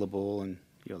available, and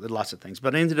lots of things,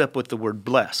 but I ended up with the word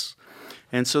bless.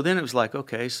 And so then it was like,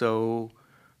 okay, so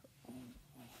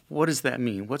what does that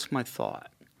mean? What's my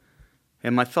thought?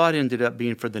 And my thought ended up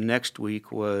being for the next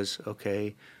week was,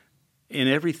 okay, in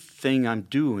everything I'm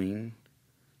doing,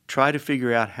 try to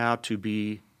figure out how to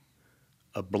be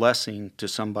a blessing to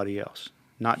somebody else,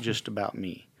 not just about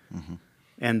me. Mm-hmm.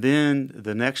 And then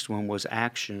the next one was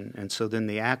action. And so then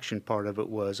the action part of it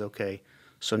was, okay,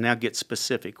 so now get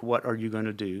specific. What are you going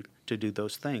to do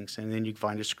those things? And then you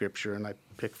find a scripture, and I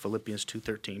picked Philippians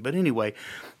 2:13. But anyway,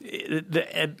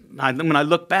 when I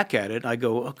look back at it, I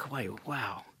go, okay,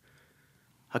 wow.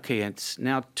 Okay, it's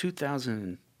now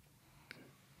 2000.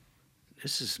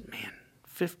 This is,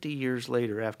 50 years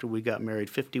later after we got married,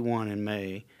 51 in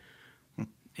May,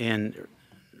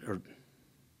 or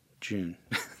June.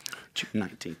 June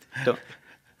 19th.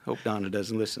 Hope Donna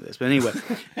doesn't listen to this. But anyway.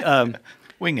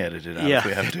 We can edit it out if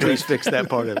we have to. Please fix that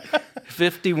part of it.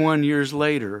 51 years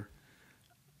later,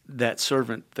 that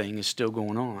servant thing is still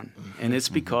going on. Mm-hmm. And it's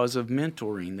because of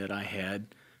mentoring that I had,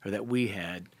 or that we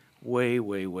had, way,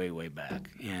 way, way, way back.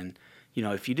 And,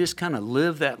 if you just kind of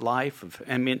live that life of,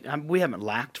 we haven't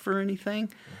lacked for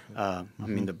anything.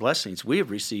 The blessings we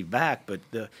have received back, but,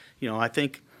 I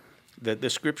think that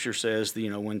the scripture says,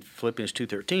 when Philippians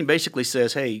 2:13 basically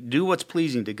says, hey, do what's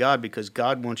pleasing to God, because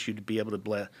God wants you to be able to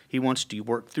bless. He wants to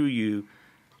work through you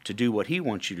to do what he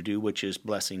wants you to do, which is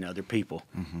blessing other people.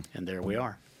 Mm-hmm. And there we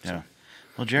are. Yeah. So.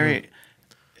 Well, Jerry,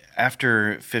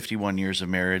 after 51 years of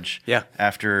marriage, yeah.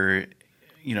 after,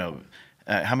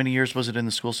 How many years was it in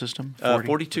the school system?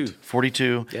 42.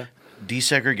 42. Yeah.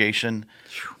 Desegregation,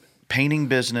 painting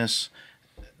business.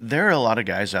 There are a lot of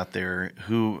guys out there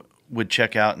who would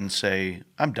check out and say,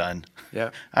 I'm done.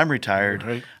 Yeah. I'm retired.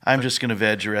 Right. I'm just going to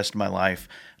veg the rest of my life.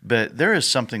 But there is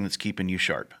something that's keeping you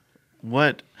sharp.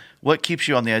 What keeps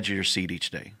you on the edge of your seat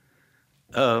each day?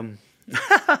 Well,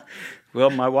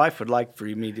 my wife would like for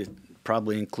me to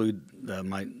probably include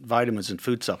my vitamins and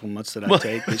food supplements that I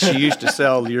take that she used to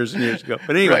sell years and years ago.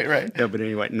 But anyway, Right. Yeah, but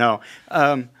anyway, no.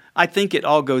 I think it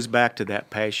all goes back to that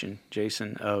passion,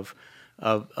 Jason, of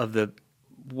the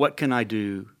what can I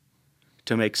do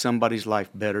to make somebody's life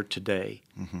better today,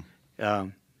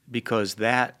 because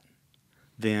that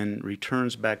then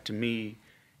returns back to me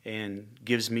and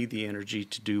gives me the energy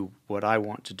to do what I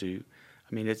want to do.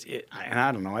 I mean, and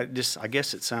I don't know. I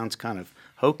guess it sounds kind of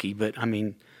hokey, but I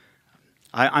mean,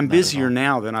 I'm busier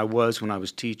now than I was when I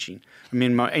was teaching. I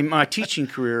mean, in my teaching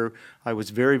career, I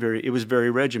was it was very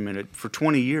regimented. For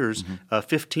 20 years,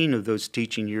 15 of those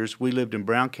teaching years, we lived in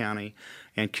Brown County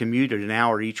and commuted an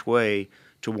hour each way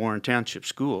to Warren Township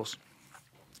schools.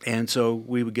 And so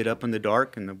we would get up in the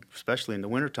dark, especially in the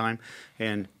wintertime,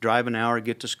 and drive an hour,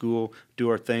 get to school, do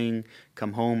our thing,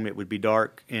 come home. It would be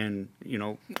dark, and,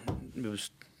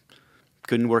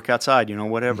 couldn't work outside,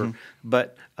 whatever.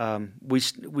 But we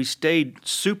stayed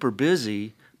super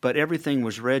busy, but everything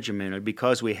was regimented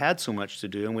because we had so much to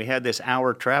do, and we had this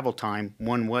hour travel time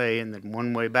one way and then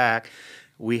one way back.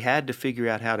 We had to figure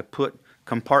out how to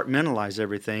compartmentalize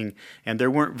everything, and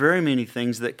there weren't very many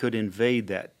things that could invade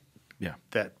that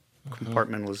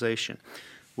compartmentalization.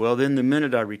 Well, then the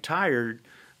minute I retired,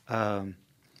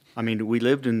 we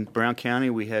lived in Brown County.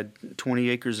 We had 20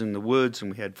 acres in the woods,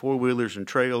 and we had four-wheelers and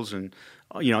trails, and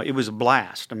it was a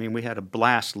blast. I mean, we had a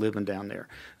blast living down there,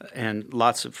 and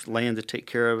lots of land to take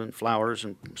care of, and flowers,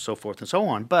 and so forth and so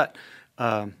on. But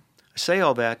I say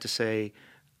all that to say,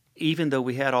 even though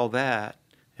we had all that,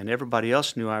 and everybody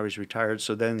else knew I was retired,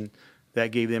 so then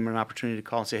that gave them an opportunity to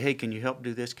call and say, hey, can you help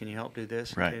do this? Can you help do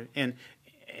this? Right. And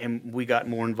we got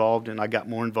more involved, and I got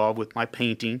more involved with my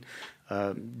painting,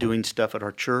 doing stuff at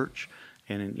our church.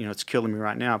 And, it's killing me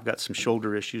right now. I've got some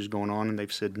shoulder issues going on, and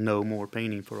they've said no more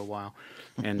painting for a while.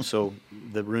 And so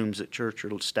the rooms at church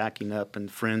are stacking up,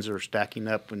 and friends are stacking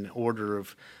up in order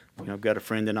of, I've got a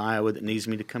friend in Iowa that needs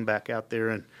me to come back out there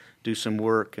and do some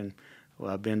work. And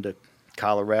I've been to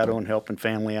Colorado and helping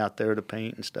family out there to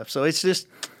paint and stuff. So it's just,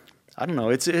 I don't know,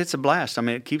 it's a blast. I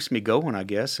mean, it keeps me going, I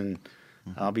guess, and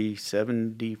I'll be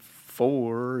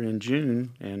 74 in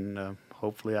June, and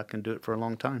hopefully I can do it for a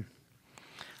long time.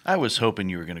 I was hoping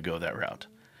you were going to go that route,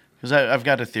 because I've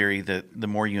got a theory that the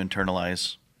more you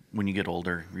internalize when you get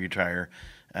older, retire,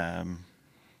 the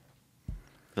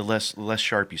less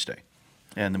sharp you stay,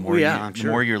 and the more the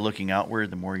more you're looking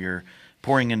outward, the more you're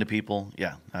pouring into people.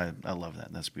 Yeah, I love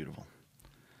that. That's beautiful.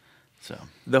 So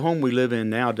the home we live in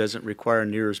now doesn't require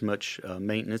near as much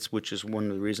maintenance, which is one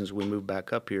of the reasons we moved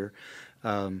back up here.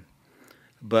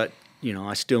 But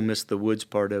I still miss the woods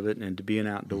part of it and to being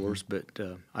outdoors. But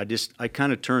I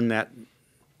kind of turn that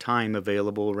time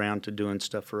available around to doing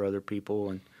stuff for other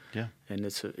people, and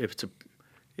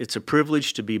it's a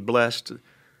privilege to be blessed,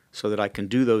 so that I can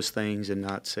do those things and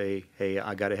not say, hey,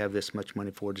 I got to have this much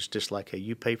money for it. It's just like, hey,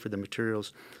 you pay for the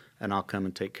materials, and I'll come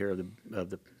and take care of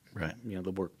the right,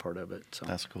 the work part of it. So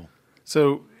that's cool.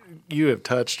 So you have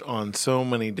touched on so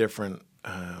many different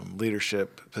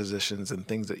leadership positions and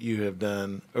things that you have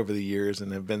done over the years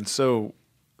and have been so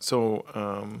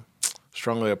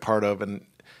strongly a part of. And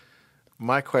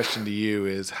my question to you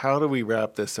is, how do we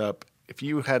wrap this up? If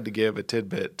you had to give a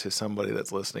tidbit to somebody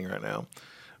that's listening right now,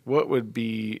 what would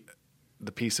be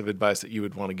the piece of advice that you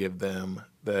would want to give them,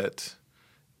 that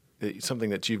something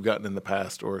that you've gotten in the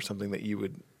past, or something that you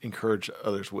would encourage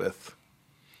others with?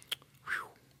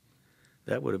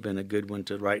 That would have been a good one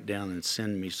to write down and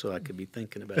send me so I could be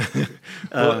thinking about it.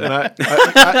 Well, and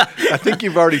I think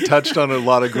you've already touched on a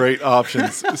lot of great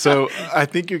options, so I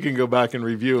think you can go back and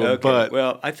review them. Okay. But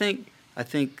well, I think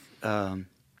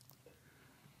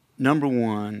number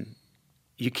one,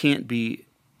 you can't be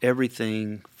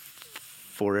everything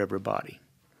for everybody.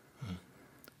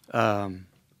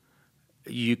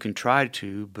 You can try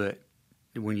to, but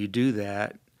when you do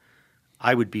that,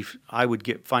 I would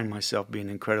find myself being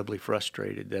incredibly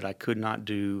frustrated that I could not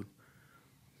do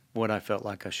what I felt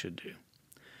like I should do.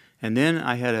 And then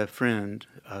I had a friend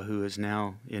who is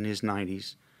now in his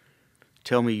 90s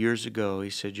tell me years ago,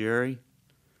 he said, Jerry,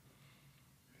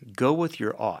 go with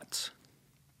your oughts.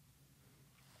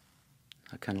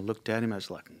 I kind of looked at him. I was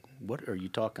like, what are you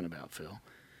talking about, Phil?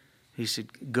 He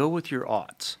said, go with your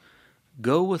oughts.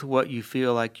 Go with what you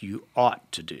feel like you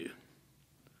ought to do.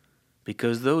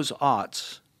 because those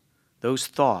oughts, those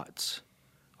thoughts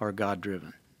are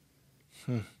God-driven.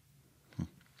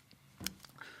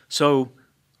 So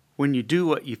when you do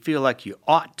what you feel like you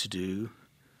ought to do,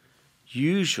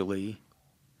 usually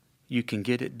you can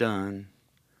get it done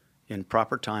in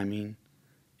proper timing,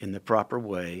 in the proper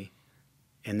way,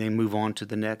 and then move on to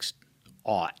the next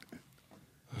ought.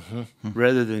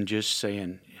 Rather than just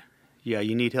saying, yeah,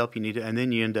 you need help, you need it, and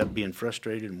then you end up being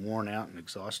frustrated and worn out and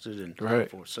exhausted and so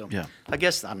forth. So I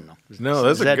guess, I don't know. No,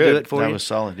 that's Does that good. do it for you? That was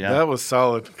solid, yeah. That was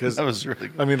solid. Because That was really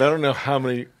good. I mean, I don't know how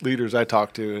many leaders I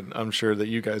talk to, and I'm sure that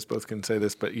you guys both can say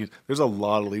this, but there's a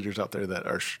lot of leaders out there that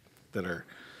are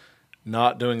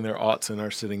not doing their oughts and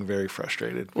are sitting very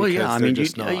frustrated. Well, yeah, I mean,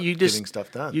 just not getting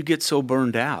stuff done. You get so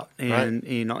burned out, and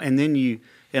and then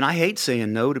and I hate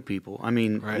saying no to people. I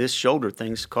mean, this shoulder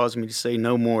thing's caused me to say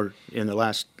no more in the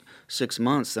last 6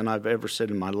 months than I've ever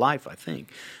said in my life, I think.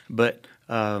 But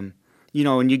and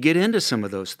you get into some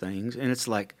of those things, and it's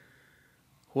like,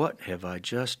 what have I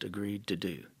just agreed to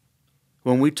do?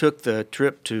 When we took the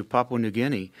trip to Papua New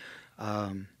Guinea,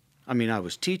 I mean, I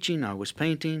was teaching, I was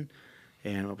painting,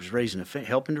 and I was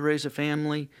helping to raise a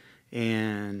family,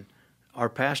 and our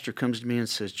pastor comes to me and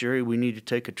says, Jerry, we need to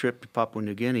take a trip to Papua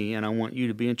New Guinea, and I want you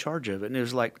to be in charge of it. And it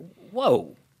was like,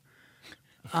 whoa,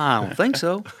 I don't think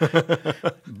so.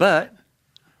 But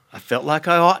I felt like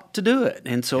I ought to do it,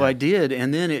 and so I did,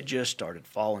 and then it just started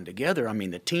falling together. I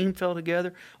mean, the team fell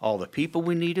together, all the people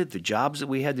we needed, the jobs that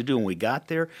we had to do when we got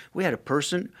there. We had a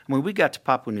person, when we got to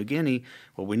Papua New Guinea,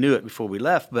 well, we knew it before we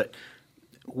left, but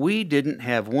we didn't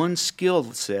have one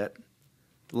skill set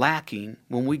lacking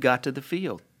when we got to the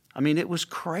field. I mean, it was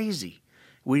crazy.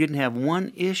 We didn't have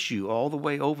one issue all the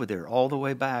way over there, all the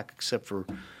way back, except for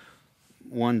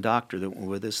one doctor that went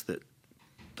with us that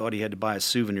thought he had to buy a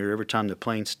souvenir every time the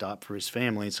plane stopped for his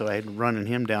family, and so I had running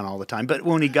him down all the time. But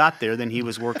when he got there, then he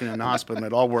was working in the hospital, and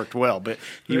it all worked well. But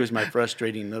he was my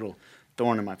frustrating little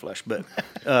thorn in my flesh. But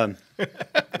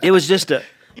it was just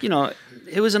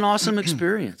it was an awesome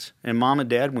experience. And Mom and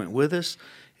Dad went with us.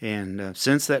 And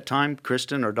since that time,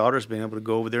 Kristen, our daughter's been able to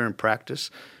go over there and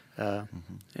practice.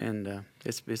 And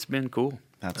it's been cool.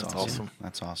 That's awesome.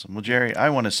 That's awesome. Well, Jerry, I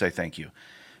want to say thank you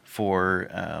for,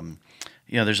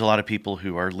 there's a lot of people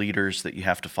who are leaders that you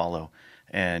have to follow.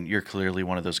 And you're clearly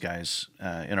one of those guys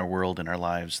in our world, in our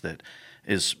lives, that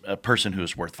is a person who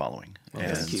is worth following. Well,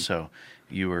 and thank you. So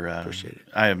you were, Appreciate it.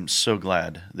 I am so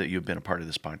glad that you've been a part of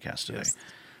this podcast today. Yes.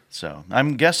 So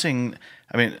I'm guessing,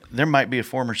 there might be a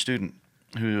former student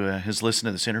who has listened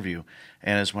to this interview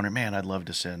and is wondering, man, I'd love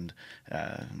to send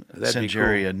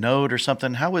Jerry a note or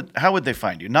something. How would they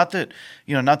find you? Not that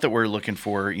we're looking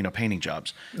for painting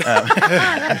jobs, but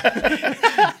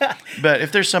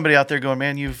if there's somebody out there going,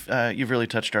 man, you've really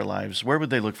touched our lives, where would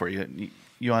they look for you?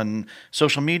 You on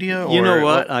social media? Or you know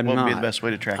what? What would be the best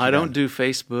way to track you I down? don't do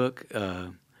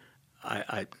Facebook.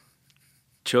 I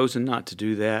chosen not to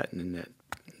do that, and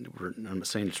I'm not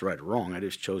saying it's right or wrong. I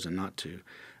just chosen not to.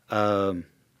 I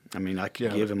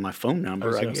could give him my phone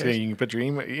number. I guess. You can put your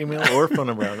email or phone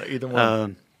number on it, either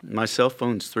one. My cell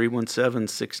phone's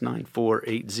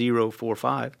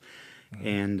 317-694-8045,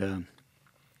 and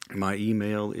my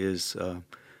email is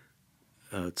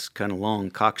it's kind of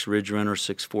long,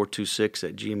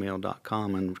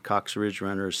 coxridgerunner6426@gmail.com, and Cox Ridge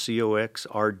Runner is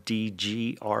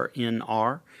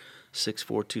COXRDGRNR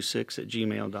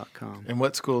 6426@gmail.com. And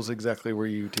what schools exactly were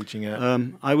you teaching at?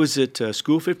 I was at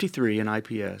School 53 in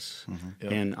IPS,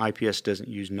 Yep. and IPS doesn't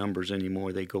use numbers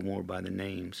anymore. They go more by the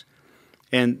names.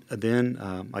 And then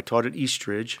I taught at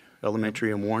Eastridge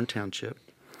Elementary in Warren Township.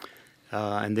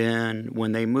 And then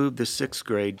when they moved the 6th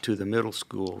grade to the middle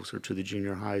schools or to the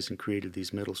junior highs and created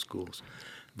these middle schools,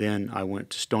 then I went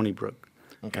to Stony Brook,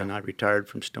 and I retired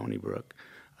from Stony Brook.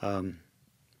 I've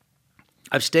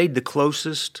stayed the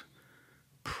closest,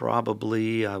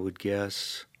 probably, I would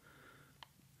guess,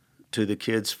 to the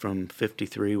kids from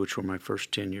 53, which were my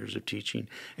first 10 years of teaching.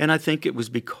 And I think it was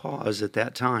because at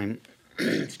that time,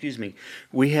 excuse me,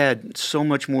 we had so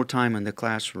much more time in the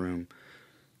classroom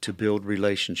to build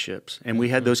relationships. And we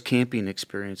had those camping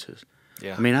experiences.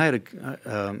 Yeah. I mean, I don't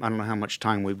know how much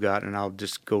time we've got, and I'll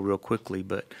just go real quickly,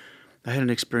 but I had an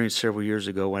experience several years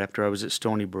ago after I was at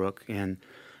Stony Brook, and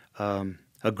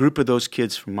a group of those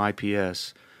kids from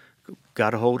IPS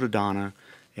got a hold of Donna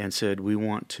and said, we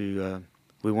want to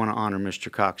honor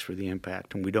Mr. Cox for the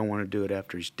impact, and we don't want to do it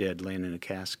after he's dead, laying in a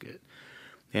casket.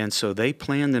 And so they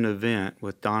planned an event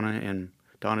with Donna and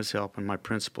Donna's help and my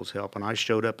principal's help, and I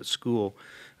showed up at school.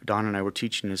 Donna and I were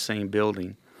teaching in the same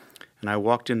building, and I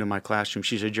walked into my classroom.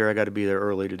 She said, Jerry, I got to be there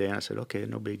early today. And I said, okay,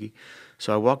 no biggie.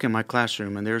 So I walk in my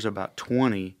classroom, and there's about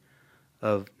 20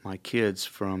 of my kids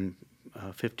from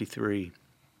 53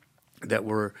 that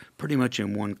were pretty much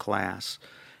in one class.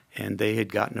 And they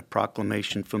had gotten a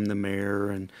proclamation from the mayor,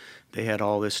 and they had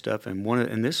all this stuff.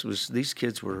 And these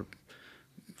kids were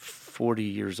 40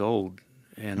 years old,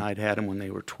 and I'd had them when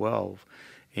they were 12.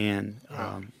 And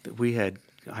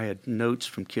I had notes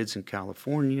from kids in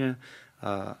California.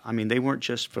 They weren't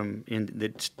just they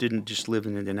didn't just live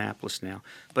in Indianapolis now,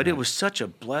 but it was such a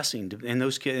blessing. And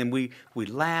those kids, and we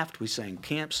laughed, we sang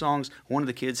camp songs. One of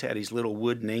the kids had his little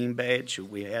wood name badge that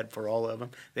we had for all of them,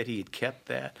 that he had kept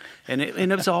that. And it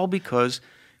was all because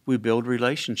we build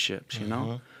relationships, you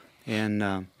know.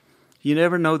 And you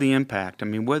never know the impact. I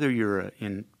mean, whether you're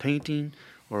in painting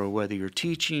or whether you're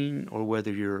teaching or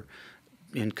whether you're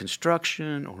in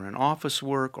construction or in office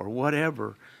work or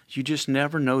whatever, you just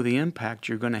never know the impact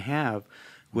you're going to have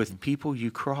with people you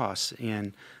cross.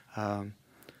 And,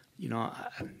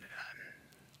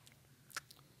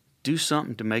 do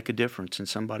something to make a difference in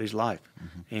somebody's life.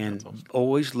 And awesome.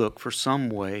 Always look for some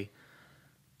way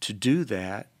to do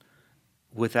that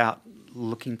without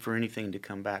looking for anything to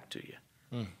come back to you.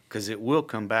 Because it will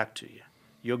come back to you.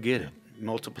 You'll get it,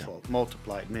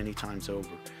 multiplied many times over.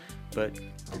 But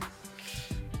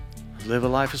live a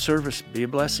life of service. Be a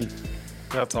blessing.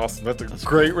 That's awesome. That's a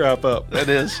great wrap up. That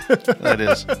is. That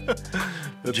is.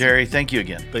 Jerry, thank you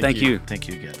again. Thank you. Thank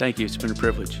you again. Thank you. It's been a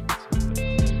privilege.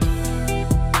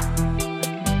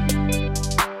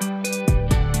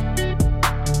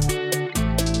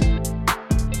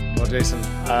 Well, Jason,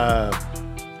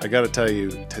 I got to tell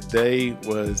you, today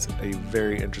was a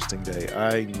very interesting day.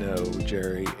 I know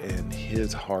Jerry and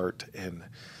his heart and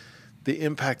the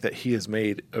impact that he has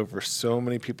made over so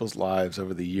many people's lives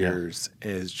over the years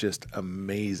is just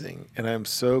amazing. And I'm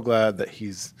so glad that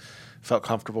he's felt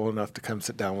comfortable enough to come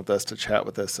sit down with us to chat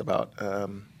with us about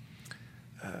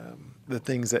the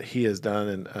things that he has done.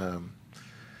 And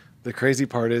the crazy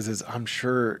part is I'm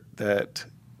sure that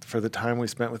for the time we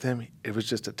spent with him, it was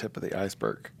just a tip of the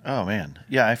iceberg. Oh, man.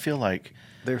 Yeah, I feel like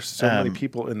there's so many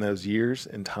people in those years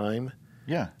and time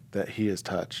that he has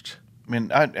touched. I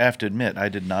mean, I have to admit, I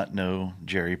did not know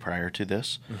Jerry prior to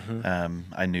this.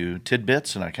 I knew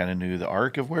tidbits, and I kind of knew the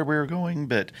arc of where we were going,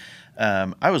 but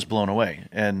I was blown away.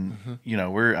 And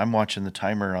I'm watching the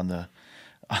timer on the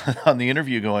on the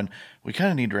interview, going, we kind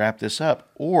of need to wrap this up,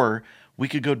 or we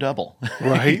could go double.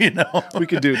 Right? We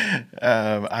could do.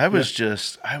 I was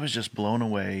just blown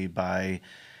away by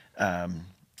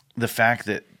the fact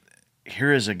that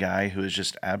here is a guy who is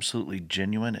just absolutely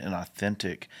genuine and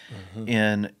authentic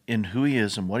in who he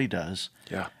is and what he does.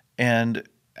 Yeah. And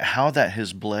how that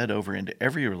has bled over into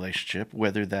every relationship,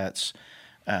 whether that's,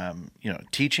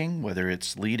 teaching, whether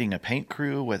it's leading a paint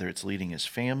crew, whether it's leading his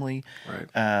family. Right.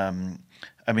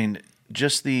 I mean,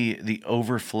 just the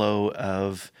overflow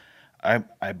of, I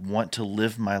want to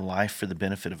live my life for the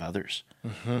benefit of others,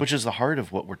 which is the heart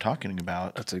of what we're talking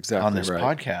about. That's exactly on this right.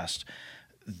 podcast.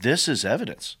 This is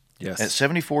evidence. Yes. At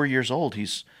 74 years old,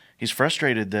 he's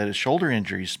frustrated that his shoulder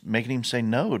injury's making him say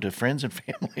no to friends and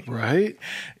family. Right.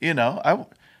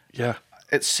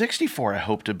 At 64, I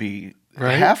hope to be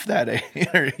half that age,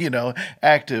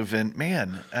 active. And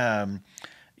man,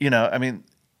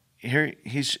 here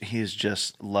he is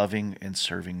just loving and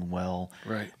serving well.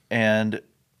 Right. And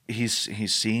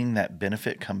he's seeing that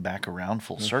benefit come back around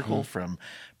full circle from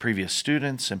previous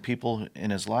students and people in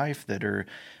his life that are,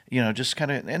 just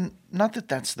kind of, and not that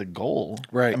that's the goal.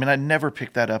 Right. I mean, I never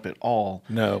picked that up at all.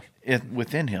 No.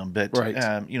 Within him, but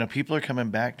people are coming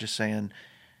back just saying,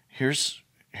 here's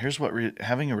what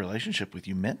having a relationship with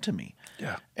you meant to me.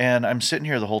 Yeah. And I'm sitting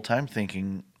here the whole time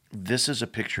thinking, this is a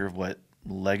picture of what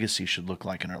legacy should look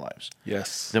like in our lives.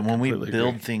 Yes. That when we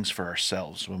build things for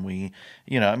ourselves, when we,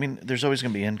 there's always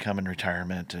going to be income and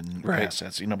retirement and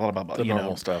assets, blah, blah, blah. The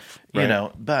normal stuff.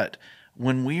 Right. But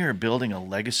when we are building a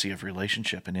legacy of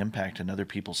relationship and impact in other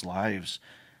people's lives,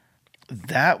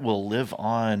 that will live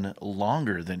on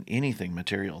longer than anything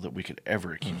material that we could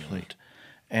ever accumulate.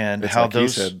 And it's how like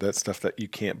those, you said, that's stuff that you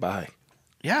can't buy.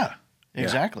 Yeah,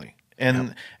 exactly.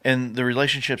 And the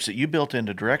relationships that you built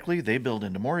into directly, they build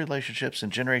into more relationships,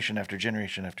 and generation after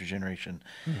generation after generation,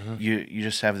 you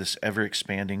just have this ever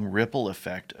expanding ripple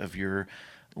effect of your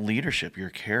leadership, your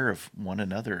care of one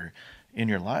another in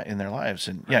your in their lives.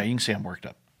 And you can see I'm worked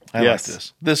up. I like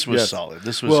this. This was solid.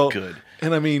 This was good.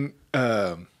 And I mean,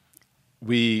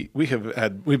 we've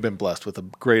been blessed with a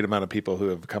great amount of people who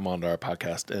have come onto our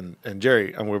podcast, and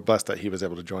Jerry, and we're blessed that he was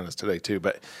able to join us today too.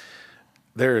 But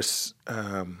there's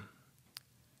a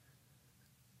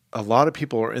lot of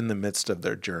people are in the midst of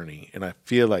their journey, and I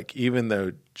feel like even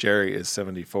though Jerry is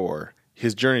 74,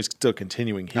 his journey is still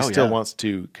continuing. He still wants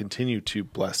to continue to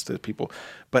bless the people,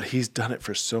 but he's done it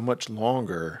for so much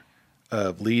longer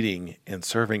of leading and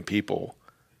serving people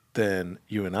than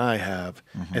you and I have.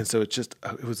 And so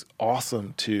it was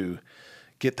awesome to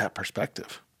get that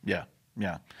perspective. Yeah.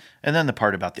 Yeah. And then the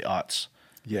part about the aughts.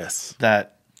 Yes.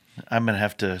 That I'm going to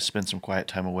have to spend some quiet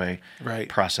time away Right.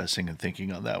 processing and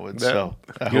thinking on that one. You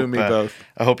and me both.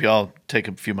 I hope y'all take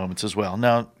a few moments as well.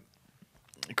 Now,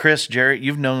 Chris, Jerry,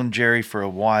 you've known Jerry for a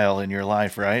while in your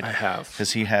life, right? I have.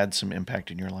 Has he had some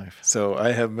impact in your life? So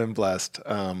I have been blessed.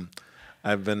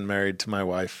 I've been married to my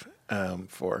wife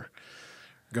for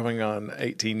going on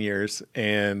 18 years,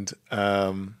 and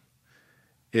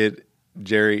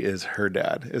Jerry is her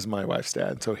dad, is my wife's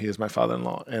dad. So he is my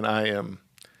father-in-law, and I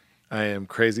am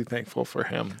crazy thankful for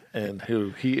him and who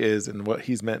he is and what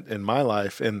he's meant in my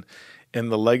life and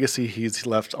the legacy he's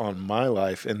left on my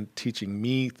life and teaching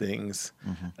me things.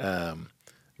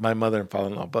 My mother and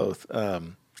father-in-law both,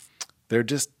 they're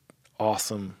just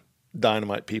awesome,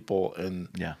 dynamite people and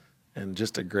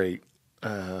just a great,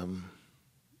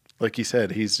 like you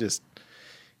said, he's just,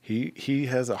 he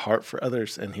has a heart for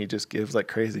others and he just gives like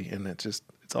crazy and it's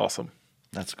awesome.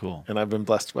 That's cool. And I've been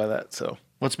blessed by that. So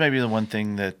what's maybe the one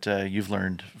thing that you've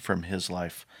learned from his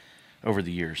life over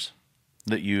the years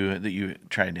that you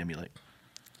try and emulate?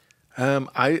 When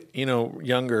I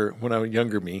was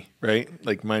younger me, right?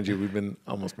 Like, mind you, we've been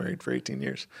almost married for 18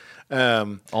 years.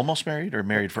 Almost married or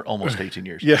married for almost 18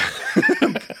 years? Yeah.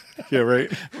 Yeah,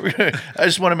 right. I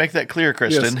just want to make that clear,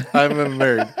 Kristen. Yes, I'm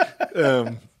married.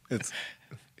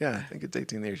 I think it's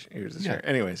 18 years this year.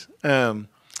 Anyways, when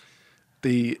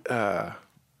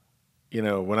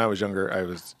I was younger, I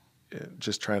was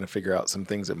just trying to figure out some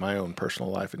things in my own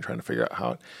personal life and trying to figure out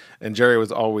how. And Jerry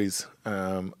was always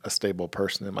a stable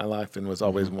person in my life and was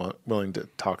always willing to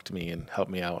talk to me and help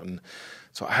me out. And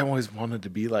so I always wanted to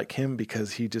be like him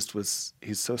because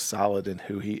he's so solid in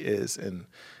who he is and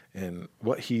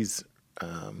what his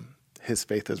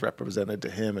faith has represented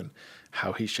to him and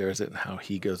how he shares it and how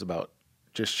he goes about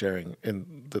just sharing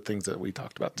in the things that we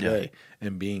talked about today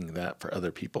and being that for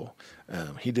other people.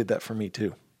 He did that for me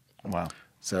too. Wow.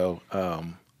 So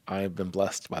I've been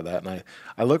blessed by that. And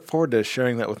I look forward to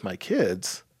sharing that with my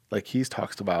kids, like he's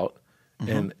talks about.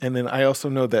 And then I also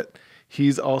know that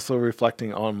he's also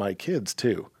reflecting on my kids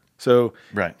too. So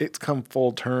it's come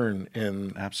full turn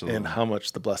in how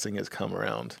much the blessing has come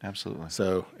around. Absolutely.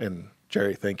 So, and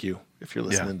Jerry, thank you if you're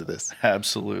listening to this.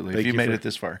 Absolutely. If you made it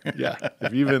this far.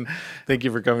 Thank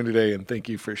you for coming today and thank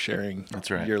you for sharing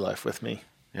your life with me.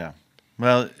 Yeah.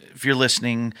 Well, if you're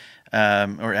listening,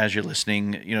 or as you're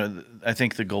listening, I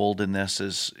think the gold in this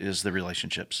is the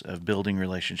relationships, of building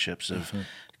relationships, of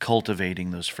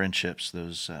cultivating those friendships,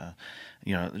 those,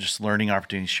 just learning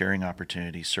opportunities, sharing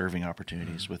opportunities, serving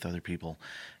opportunities with other people.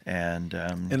 And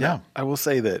I will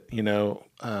say that,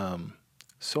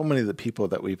 so many of the people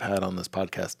that we've had on this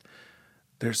podcast,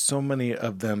 there's so many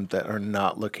of them that are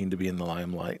not looking to be in the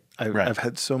limelight. I've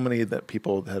had so many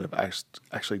people that have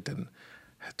actually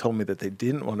told me that they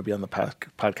didn't want to be on the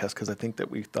podcast because I think that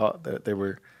we thought that we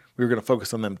were going to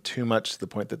focus on them too much to the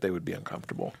point that they would be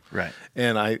uncomfortable. Right.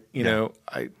 And I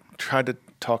tried to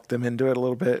talk them into it a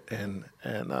little bit, and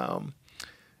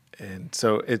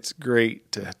so it's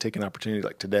great to take an opportunity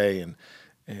like today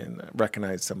and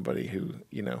recognize somebody who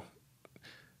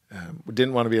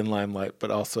didn't want to be in limelight,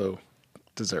 but also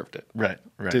deserved it. Right.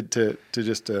 To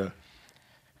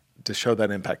show that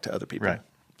impact to other people. Right.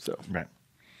 So. Right.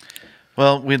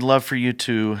 Well, we'd love for you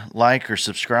to like or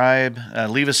subscribe,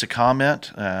 leave us a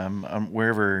comment on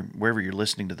wherever you're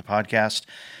listening to the podcast.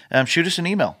 Shoot us an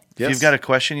email. Yes. If you've got a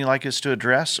question you'd like us to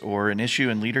address or an issue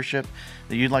in leadership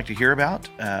that you'd like to hear about,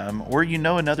 or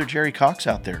another Jerry Cox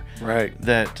out there. Right.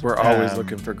 That we're always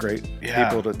looking for great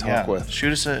people to talk with.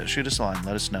 Shoot us a line.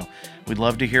 Let us know. We'd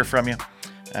love to hear from you.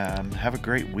 Have a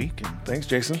great week. And thanks,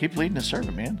 Jason. Keep leading and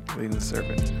serving, man. Leading and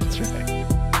serving. That's right.